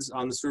reindeer herds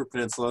on the Seward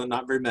Peninsula,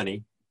 not very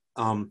many.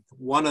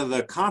 One of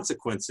the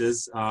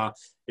consequences,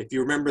 if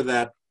you remember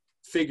that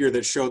figure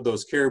that showed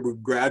those caribou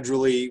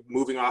gradually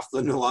moving off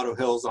the Nulato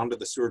Hills onto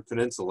the Seward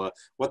Peninsula,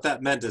 what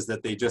that meant is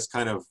that they just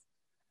kind of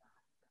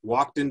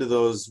walked into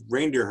those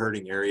reindeer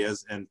herding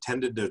areas and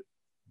tended to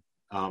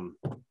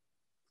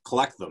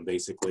collect them,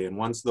 basically. And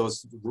once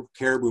those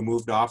caribou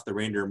moved off, the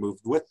reindeer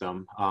moved with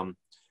them.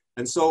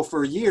 And so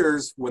for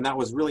years, when that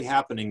was really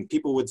happening,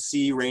 people would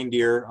see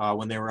reindeer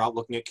when they were out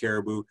looking at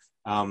caribou.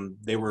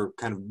 They were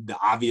kind of the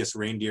obvious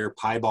reindeer,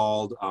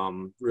 piebald,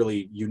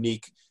 really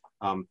unique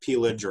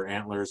pelage or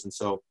antlers. And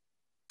so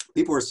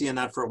people were seeing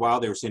that for a while.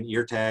 They were seeing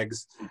ear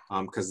tags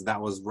because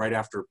that was right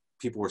after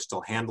people were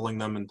still handling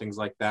them and things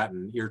like that,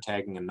 and ear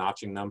tagging and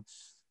notching them.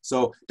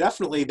 So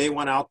definitely they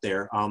went out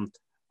there.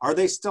 Are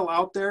they still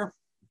out there?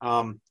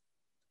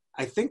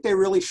 I think they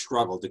really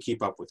struggle to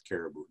keep up with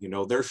caribou. You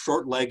know, they're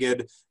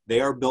short-legged, they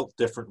are built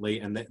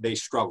differently, and they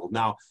struggle.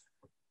 Now,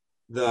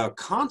 the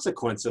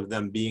consequence of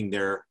them being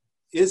there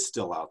is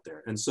still out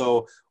there. And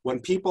so when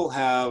people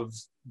have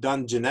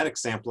done genetic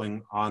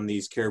sampling on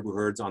these caribou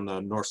herds on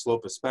the North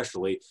Slope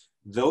especially,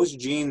 those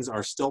genes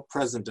are still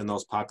present in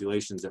those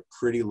populations at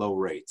pretty low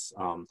rates.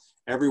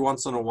 Every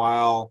once in a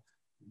while,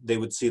 they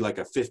would see like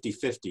a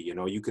 50-50. You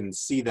know, you can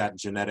see that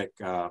genetic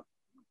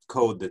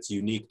code that's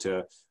unique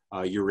to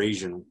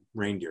Eurasian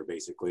reindeer,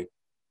 basically.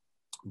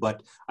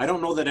 But I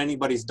don't know that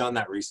anybody's done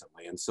that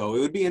recently. And so it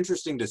would be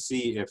interesting to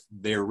see if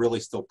they're really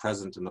still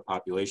present in the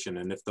population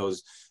and if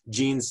those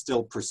genes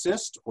still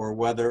persist or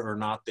whether or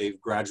not they've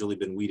gradually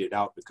been weeded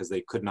out because they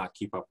could not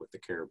keep up with the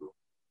caribou.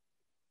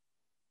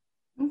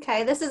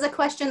 Okay, this is a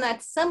question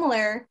that's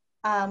similar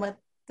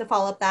to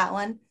follow up that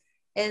one,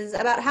 is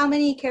about how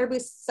many caribou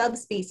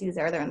subspecies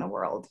are there in the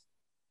world?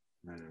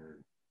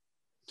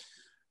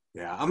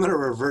 Yeah, I'm going to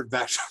revert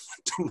back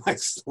to my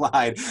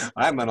slide.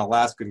 I'm an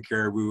Alaskan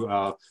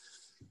caribou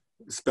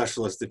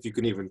specialist, if you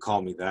can even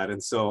call me that.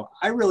 And so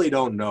I really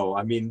don't know.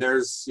 I mean,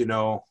 there's, you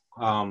know,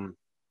 going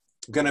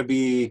to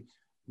be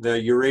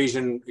the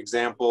Eurasian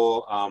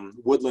example,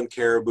 woodland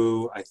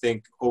caribou. I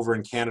think over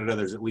in Canada,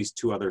 there's at least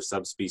 2 other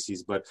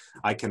subspecies, but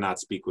I cannot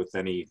speak with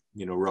any,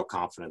 you know, real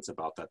confidence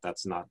about that.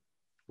 That's not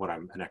what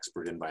I'm an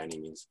expert in by any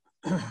means.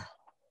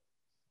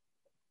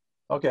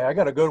 Okay, I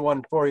got a good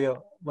one for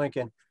you,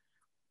 Lincoln.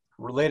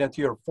 Related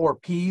to your 4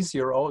 Ps,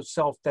 your own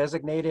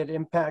self-designated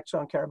impacts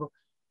on caribou.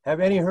 Have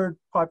any herd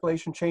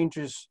population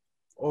changes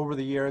over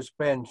the years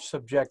been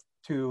subject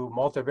to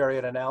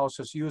multivariate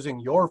analysis using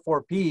your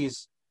 4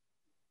 Ps,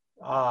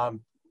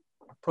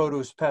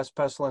 produce, pest,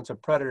 pestilence, and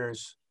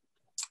predators,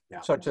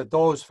 such that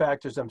those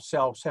factors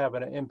themselves have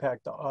an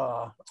impact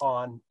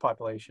on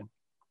population?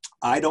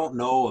 I don't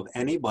know of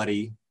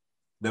anybody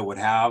that would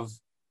have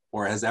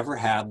or has ever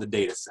had the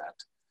data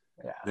set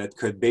that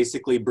could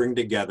basically bring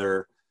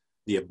together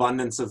the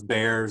abundance of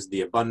bears,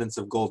 the abundance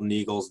of golden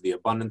eagles, the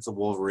abundance of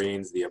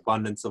wolverines, the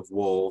abundance of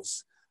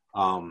wolves,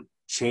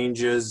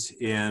 changes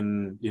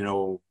in, you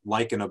know,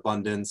 lichen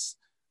abundance,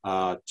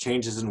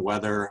 changes in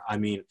weather. I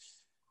mean,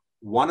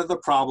 one of the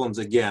problems,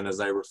 again, as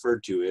I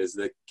referred to, is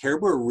that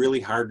caribou are really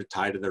hard to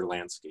tie to their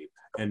landscape,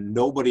 and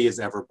nobody has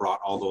ever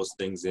brought all those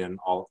things in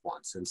all at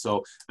once. And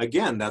so,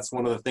 again, that's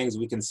one of the things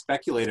we can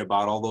speculate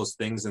about, all those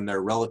things and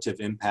their relative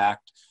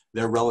impact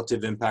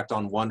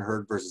on one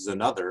herd versus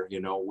another. You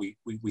know, we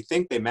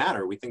think they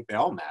matter. We think they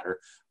all matter.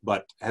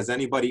 But has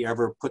anybody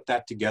ever put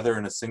that together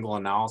in a single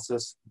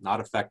analysis? Not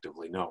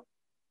effectively, no.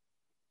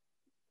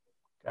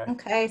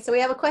 Okay, so we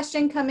have a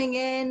question coming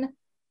in.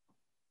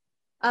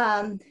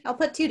 I'll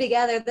put 2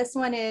 together. This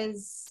one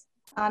is,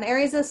 On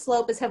areas of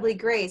slope is heavily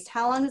grazed,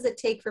 how long does it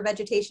take for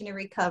vegetation to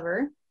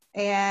recover?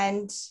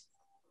 And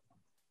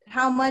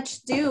how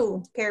much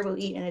do caribou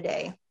eat in a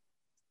day?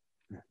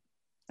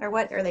 Or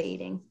what are they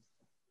eating?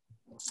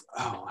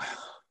 Oh,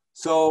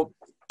 so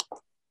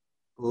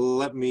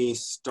let me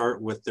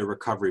start with the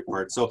recovery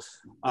part. So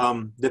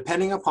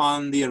depending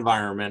upon the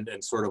environment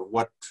and sort of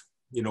what,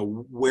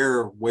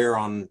 where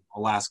on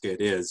Alaska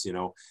it is,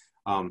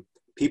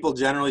 people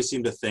generally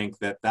seem to think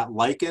that that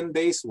lichen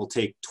base will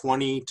take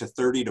 20 to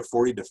 30 to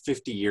 40 to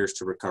 50 years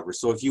to recover.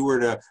 So if you were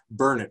to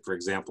burn it, for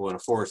example, in a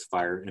forest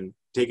fire and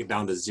take it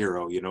down to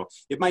zero,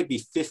 it might be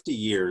 50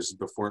 years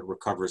before it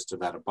recovers to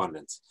that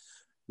abundance.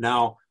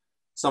 Now,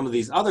 some of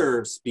these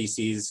other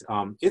species,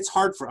 it's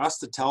hard for us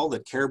to tell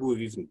that caribou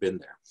have even been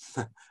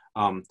there.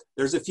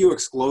 There's a few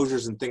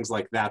exclosures and things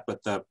like that,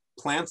 but the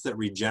plants that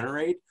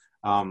regenerate,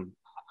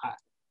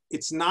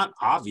 it's not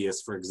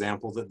obvious, for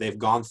example, that they've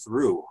gone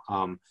through.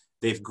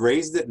 They've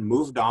grazed it and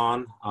moved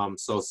on.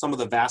 So some of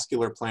the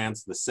vascular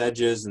plants, the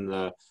sedges and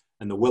the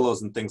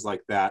willows and things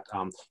like that,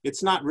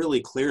 it's not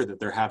really clear that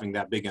they're having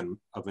that big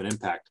of an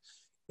impact.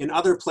 In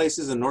other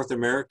places in North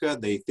America,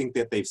 they think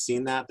that they've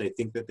seen that. They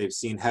think that they've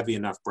seen heavy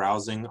enough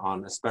browsing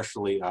on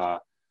especially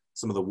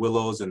some of the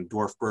willows and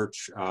dwarf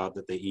birch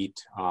that they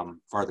eat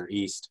farther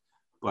east.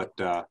 But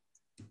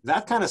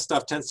that kind of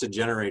stuff tends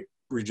to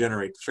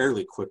regenerate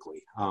fairly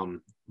quickly.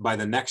 By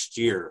the next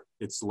year,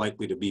 it's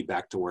likely to be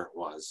back to where it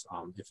was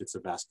if it's a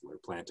vascular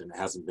plant and it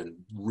hasn't been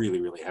really,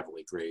 really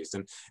heavily grazed.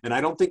 And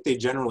I don't think they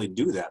generally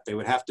do that. They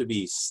would have to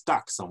be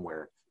stuck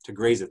somewhere to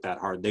graze it that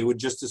hard. They would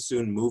just as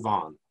soon move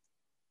on.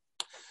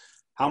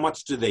 How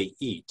much do they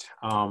eat?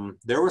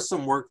 There was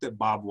some work that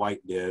Bob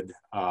White did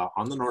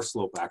on the North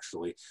Slope,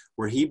 actually,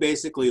 where he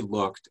basically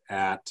looked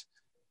at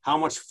how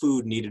much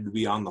food needed to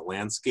be on the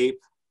landscape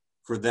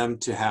for them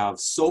to have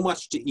so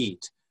much to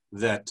eat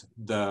that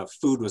the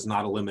food was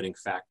not a limiting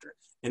factor.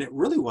 And it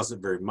really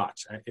wasn't very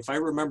much. If I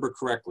remember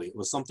correctly, it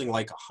was something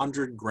like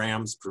 100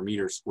 grams per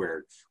meter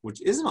squared, which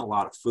isn't a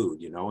lot of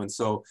food, and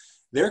so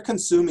they're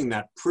consuming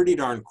that pretty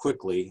darn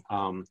quickly.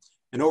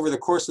 And over the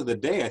course of the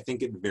day, I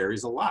think it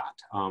varies a lot.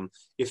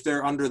 If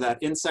they're under that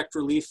insect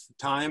relief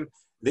time,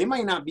 they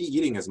might not be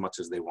eating as much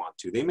as they want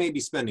to. They may be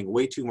spending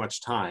way too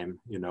much time,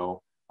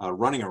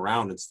 running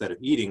around instead of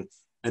eating.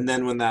 And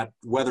then when that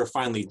weather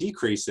finally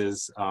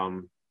decreases,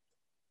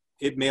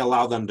 it may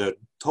allow them to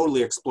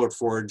totally explode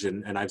forage.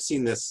 And I've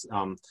seen this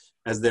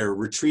as they're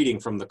retreating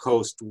from the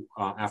coast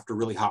after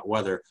really hot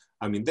weather.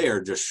 I mean, they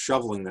are just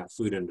shoveling that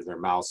food into their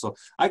mouths. So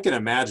I can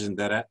imagine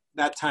that at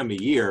that time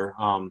of year,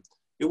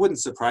 it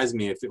wouldn't surprise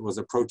me if it was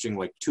approaching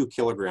like 2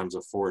 kilograms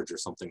of forage or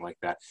something like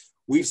that.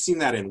 We've seen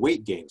that in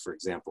weight gain, for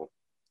example.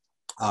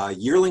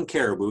 Yearling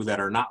caribou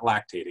that are not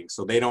lactating,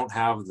 so they don't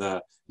have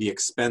the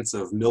expense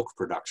of milk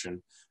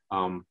production.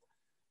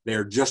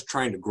 They're just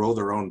trying to grow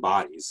their own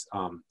bodies.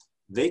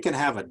 They can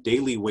have a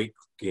daily weight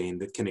gain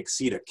that can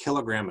exceed 1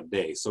 kilogram a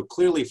day. So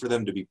clearly for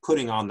them to be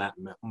putting on that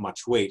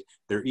much weight,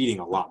 they're eating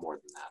a lot more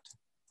than that.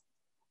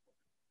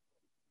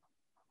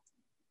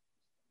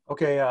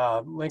 Okay,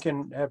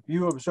 Lincoln, have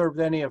you observed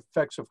any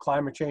effects of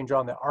climate change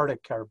on the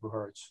Arctic caribou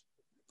herds?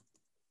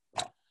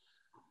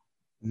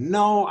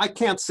 No, I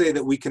can't say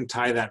that we can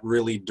tie that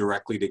really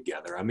directly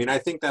together. I mean, I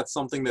think that's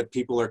something that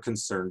people are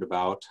concerned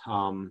about.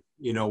 When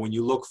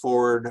you look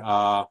forward,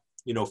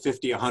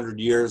 50, 100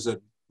 years at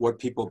what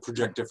people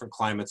project different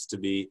climates to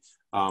be,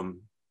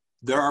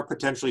 there are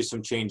potentially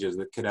some changes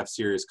that could have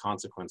serious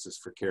consequences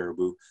for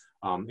caribou.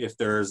 If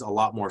there's a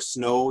lot more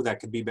snow, that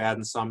could be bad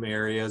in some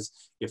areas.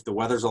 If the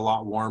weather's a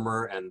lot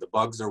warmer and the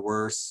bugs are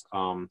worse,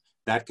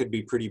 that could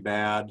be pretty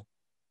bad.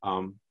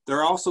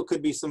 There also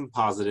could be some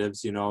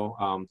positives,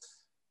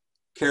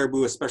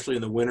 caribou, especially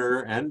in the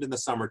winter and in the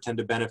summer, tend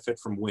to benefit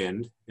from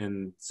wind,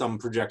 and some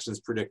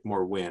projections predict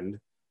more wind.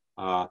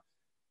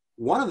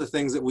 One of the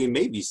things that we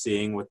may be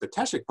seeing with the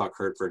Teshikpuk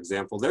herd, for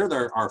example, they're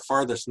our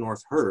farthest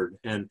north herd,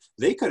 and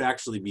they could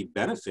actually be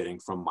benefiting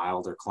from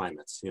milder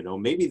climates.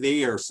 Maybe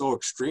they are so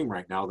extreme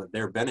right now that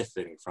they're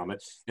benefiting from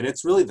it. And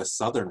it's really the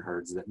southern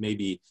herds that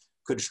maybe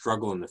could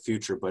struggle in the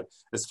future. But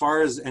as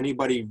far as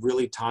anybody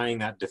really tying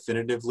that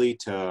definitively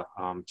to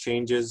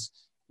changes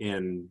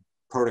in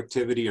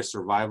productivity or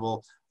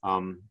survival,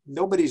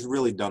 nobody's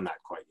really done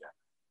that quite yet.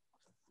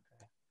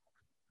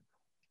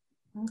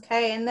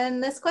 Okay, and then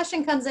this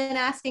question comes in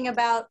asking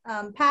about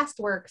past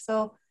work.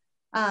 So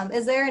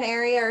is there an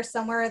area or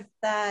somewhere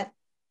that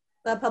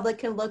the public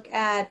can look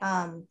at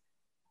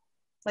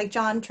like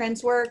John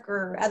Trent's work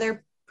or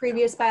other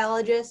previous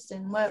biologists,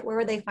 and where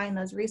would they find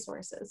those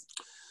resources?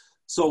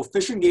 So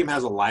Fish and Game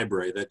has a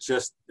library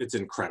that it's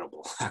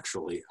incredible,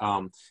 actually.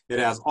 It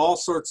has all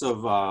sorts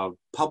of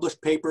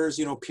published papers,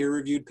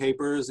 peer-reviewed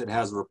papers. It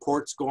has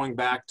reports going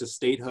back to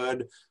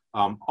statehood.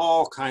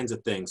 All kinds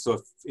of things.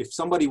 So if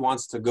somebody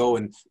wants to go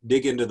and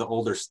dig into the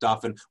older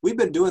stuff, and we've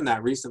been doing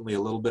that recently a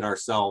little bit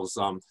ourselves,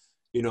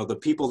 the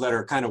people that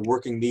are kind of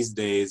working these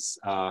days,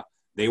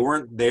 they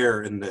weren't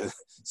there in the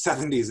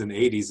 70s and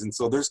 80s. And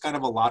so there's kind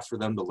of a lot for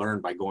them to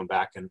learn by going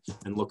back and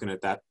looking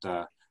at that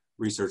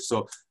research.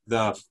 So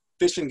the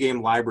Fish and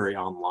Game Library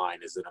online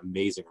is an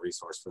amazing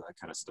resource for that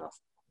kind of stuff.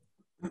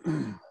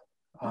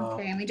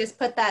 Okay, and we just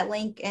put that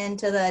link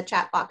into the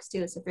chat box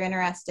too, so if you're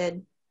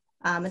interested,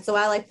 it's the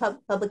Wildlife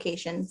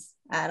Publications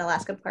at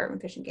Alaska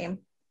Department of Fish and Game.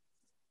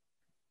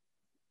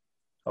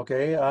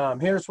 Okay,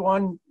 here's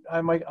one.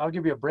 I'll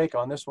give you a break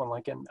on this one,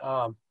 Lincoln.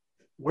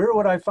 Where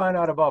would I find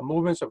out about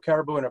movements of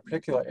caribou in a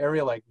particular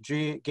area like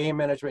Game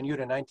Management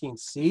Unit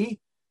 19C?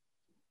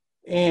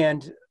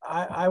 And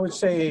I would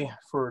say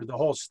for the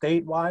whole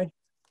statewide,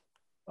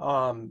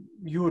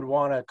 you would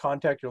want to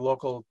contact your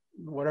local,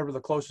 whatever the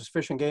closest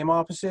Fish and Game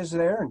office is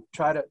there, and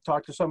try to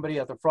talk to somebody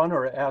at the front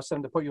or ask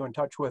them to put you in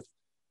touch with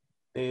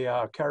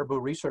a caribou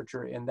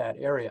researcher in that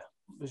area.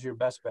 This is your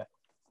best bet.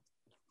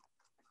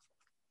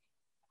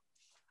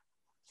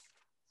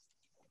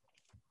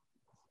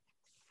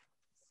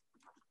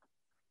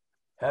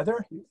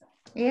 Heather?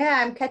 Yeah,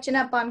 I'm catching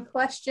up on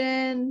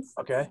questions.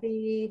 Okay. Let's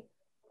see.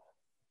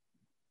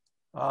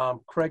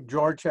 Craig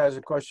George has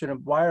a question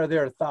of why are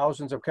there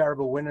thousands of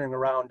caribou wintering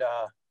around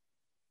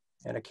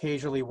and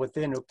occasionally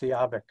within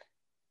Uktiavik?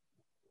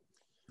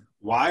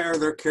 Why are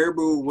there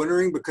caribou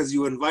wintering? Because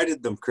you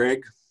invited them,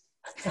 Craig.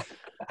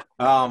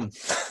 Well,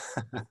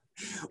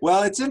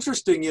 it's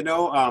interesting, you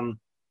know,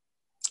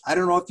 I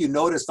don't know if you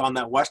noticed on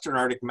that Western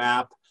Arctic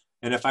map,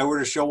 and if I were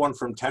to show one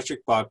from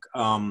Teshikbuk,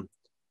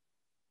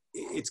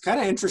 it's kind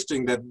of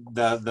interesting that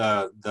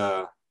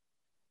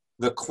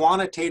the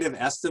quantitative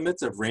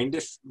estimates of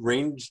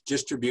range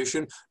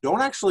distribution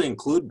don't actually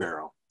include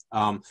Barrow.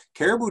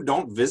 Caribou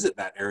don't visit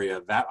that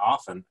area that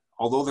often,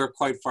 although they're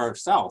quite far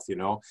south, you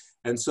know.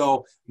 And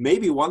so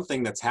maybe one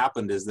thing that's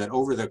happened is that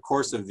over the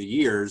course of the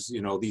years,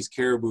 you know, these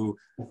caribou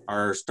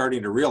are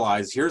starting to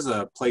realize here's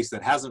a place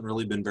that hasn't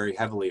really been very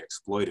heavily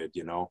exploited,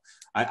 you know.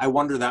 I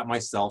wonder that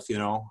myself, you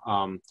know.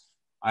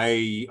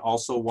 I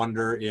also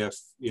wonder if,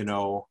 you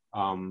know,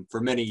 for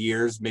many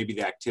years, maybe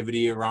the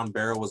activity around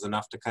Barrow was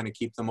enough to kind of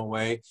keep them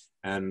away.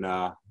 And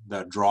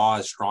the draw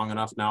is strong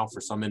enough now for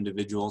some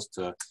individuals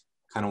to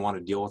kind of want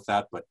to deal with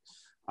that. But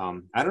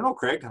I don't know,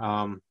 Craig.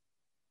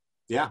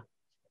 Yeah,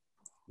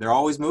 they're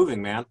always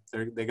moving, man.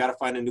 They got to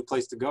find a new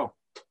place to go.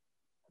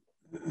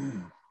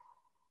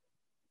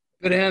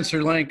 Good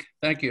answer, Link.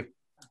 Thank you.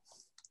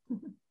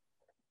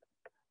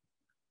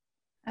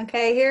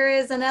 Okay, here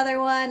is another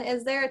one.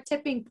 Is there a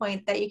tipping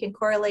point that you can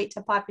correlate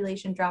to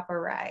population drop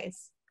or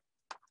rise?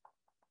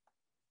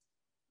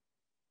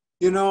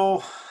 You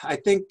know, I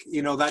think,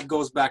 you know, that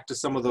goes back to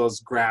some of those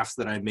graphs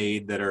that I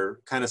made that are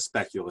kind of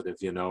speculative,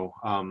 you know.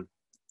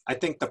 I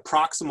think the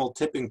proximal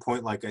tipping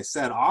point, like I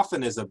said,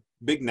 often is a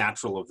big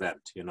natural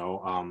event, you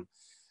know.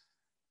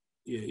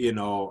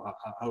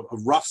 A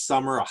rough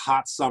summer, a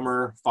hot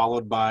summer,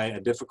 followed by a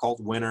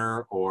difficult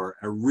winter or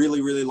a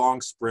really, really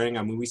long spring.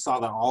 I mean, we saw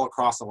that all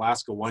across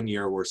Alaska one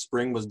year where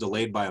spring was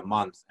delayed by a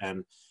month.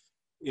 And,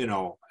 you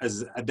know,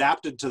 as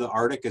adapted to the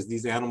Arctic as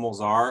these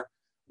animals are,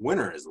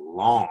 winter is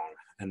long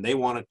and they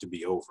want it to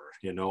be over,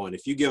 you know. And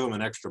if you give them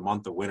an extra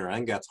month of winter, I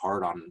think that's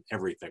hard on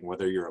everything,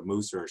 whether you're a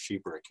moose or a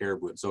sheep or a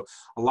caribou. And so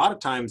a lot of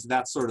times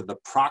that's sort of the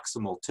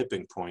proximal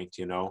tipping point,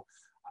 you know.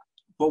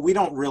 But we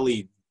don't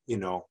really, you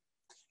know,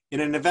 in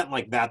an event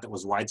like that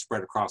was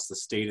widespread across the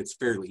state, it's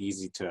fairly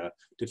easy to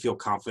feel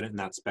confident in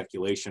that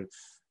speculation.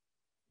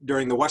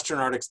 During the Western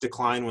Arctic's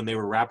decline, when they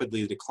were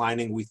rapidly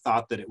declining, we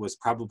thought that it was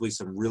probably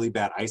some really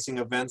bad icing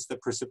events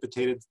that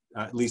precipitated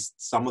at least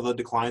some of the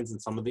declines in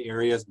some of the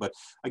areas. But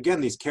again,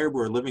 these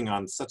caribou are living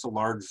on such a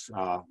large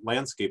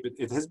landscape.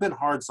 It has been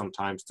hard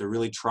sometimes to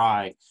really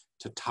try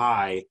to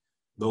tie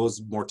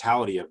those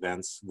mortality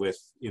events with,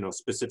 you know,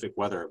 specific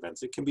weather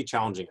events. It can be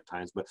challenging at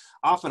times, but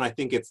often I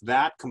think it's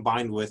that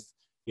combined with,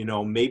 you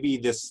know, maybe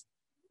this,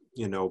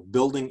 you know,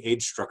 building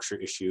age structure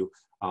issue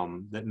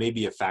that may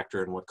be a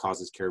factor in what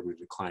causes caribou to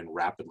decline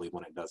rapidly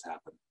when it does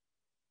happen.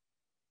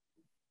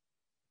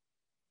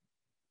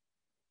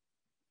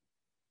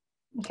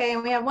 Okay,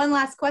 and we have one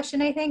last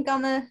question, I think,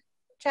 on the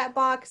chat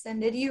box.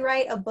 And did you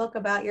write a book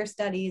about your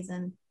studies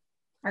in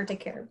Arctic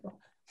caribou?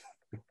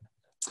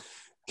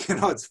 You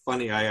know, it's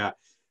funny.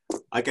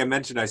 Like I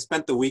mentioned, I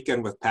spent the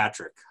weekend with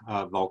Patrick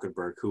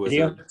Valkenburg, who is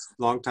a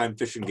longtime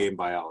fish and game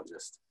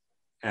biologist.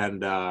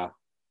 And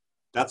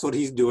that's what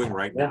he's doing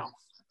right now.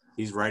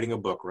 He's writing a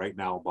book right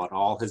now about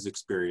all his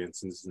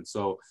experiences. And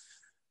so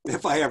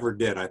if I ever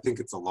did, I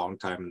think it's a long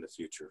time in the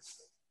future.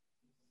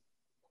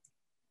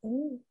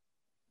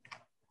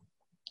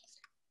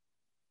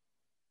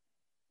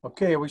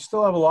 Okay, we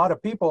still have a lot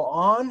of people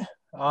on.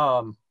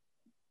 I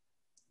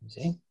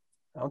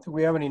don't think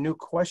we have any new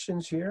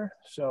questions here.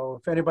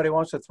 So if anybody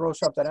wants to throw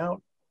something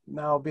out,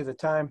 now will be the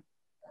time,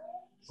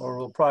 or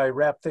we'll probably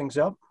wrap things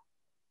up.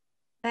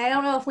 I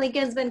don't know if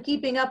Lincoln's been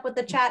keeping up with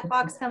the chat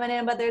box coming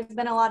in, but there's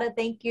been a lot of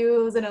thank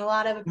yous and a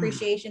lot of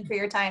appreciation for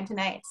your time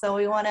tonight. So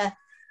we want to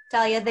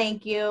tell you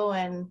thank you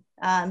and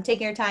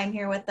taking your time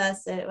here with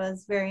us. It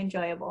was very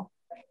enjoyable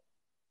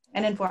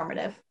and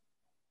informative.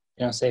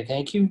 You want to say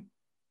thank you?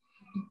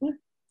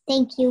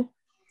 Thank you.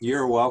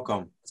 You're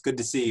welcome. It's good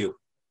to see you.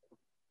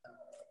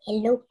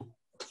 Hello.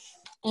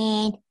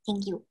 And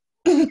thank you.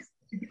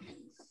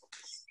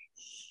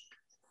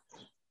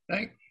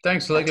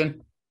 Thanks,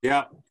 Lincoln.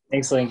 Yeah.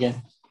 Thanks,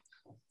 Lincoln.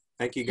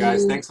 Thank you,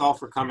 guys. Thanks all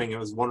for coming. It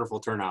was a wonderful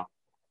turnout.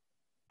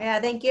 Yeah,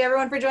 thank you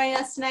everyone for joining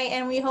us tonight,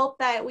 and we hope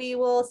that we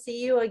will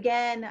see you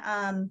again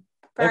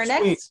for our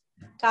Next week. next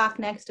talk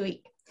next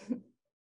week.